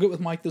we'll get with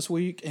Mike this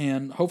week,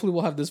 and hopefully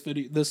we'll have this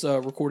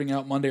recording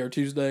out Monday or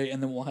Tuesday,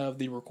 and then we'll have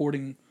the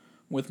recording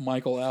with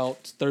Michael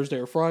out Thursday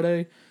or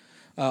Friday.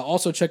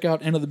 Also check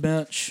out End of the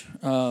Bench.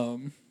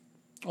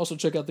 Also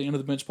check out the End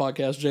of the Bench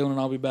podcast. Jalen and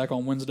I'll be back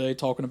on Wednesday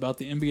talking about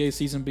the NBA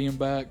season being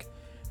back,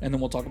 and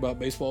then we'll talk about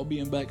baseball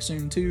being back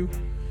soon too.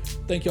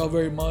 Thank y'all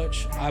very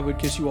much. I would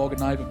kiss you all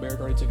goodnight, but Barrett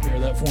already took care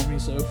of that for me,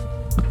 so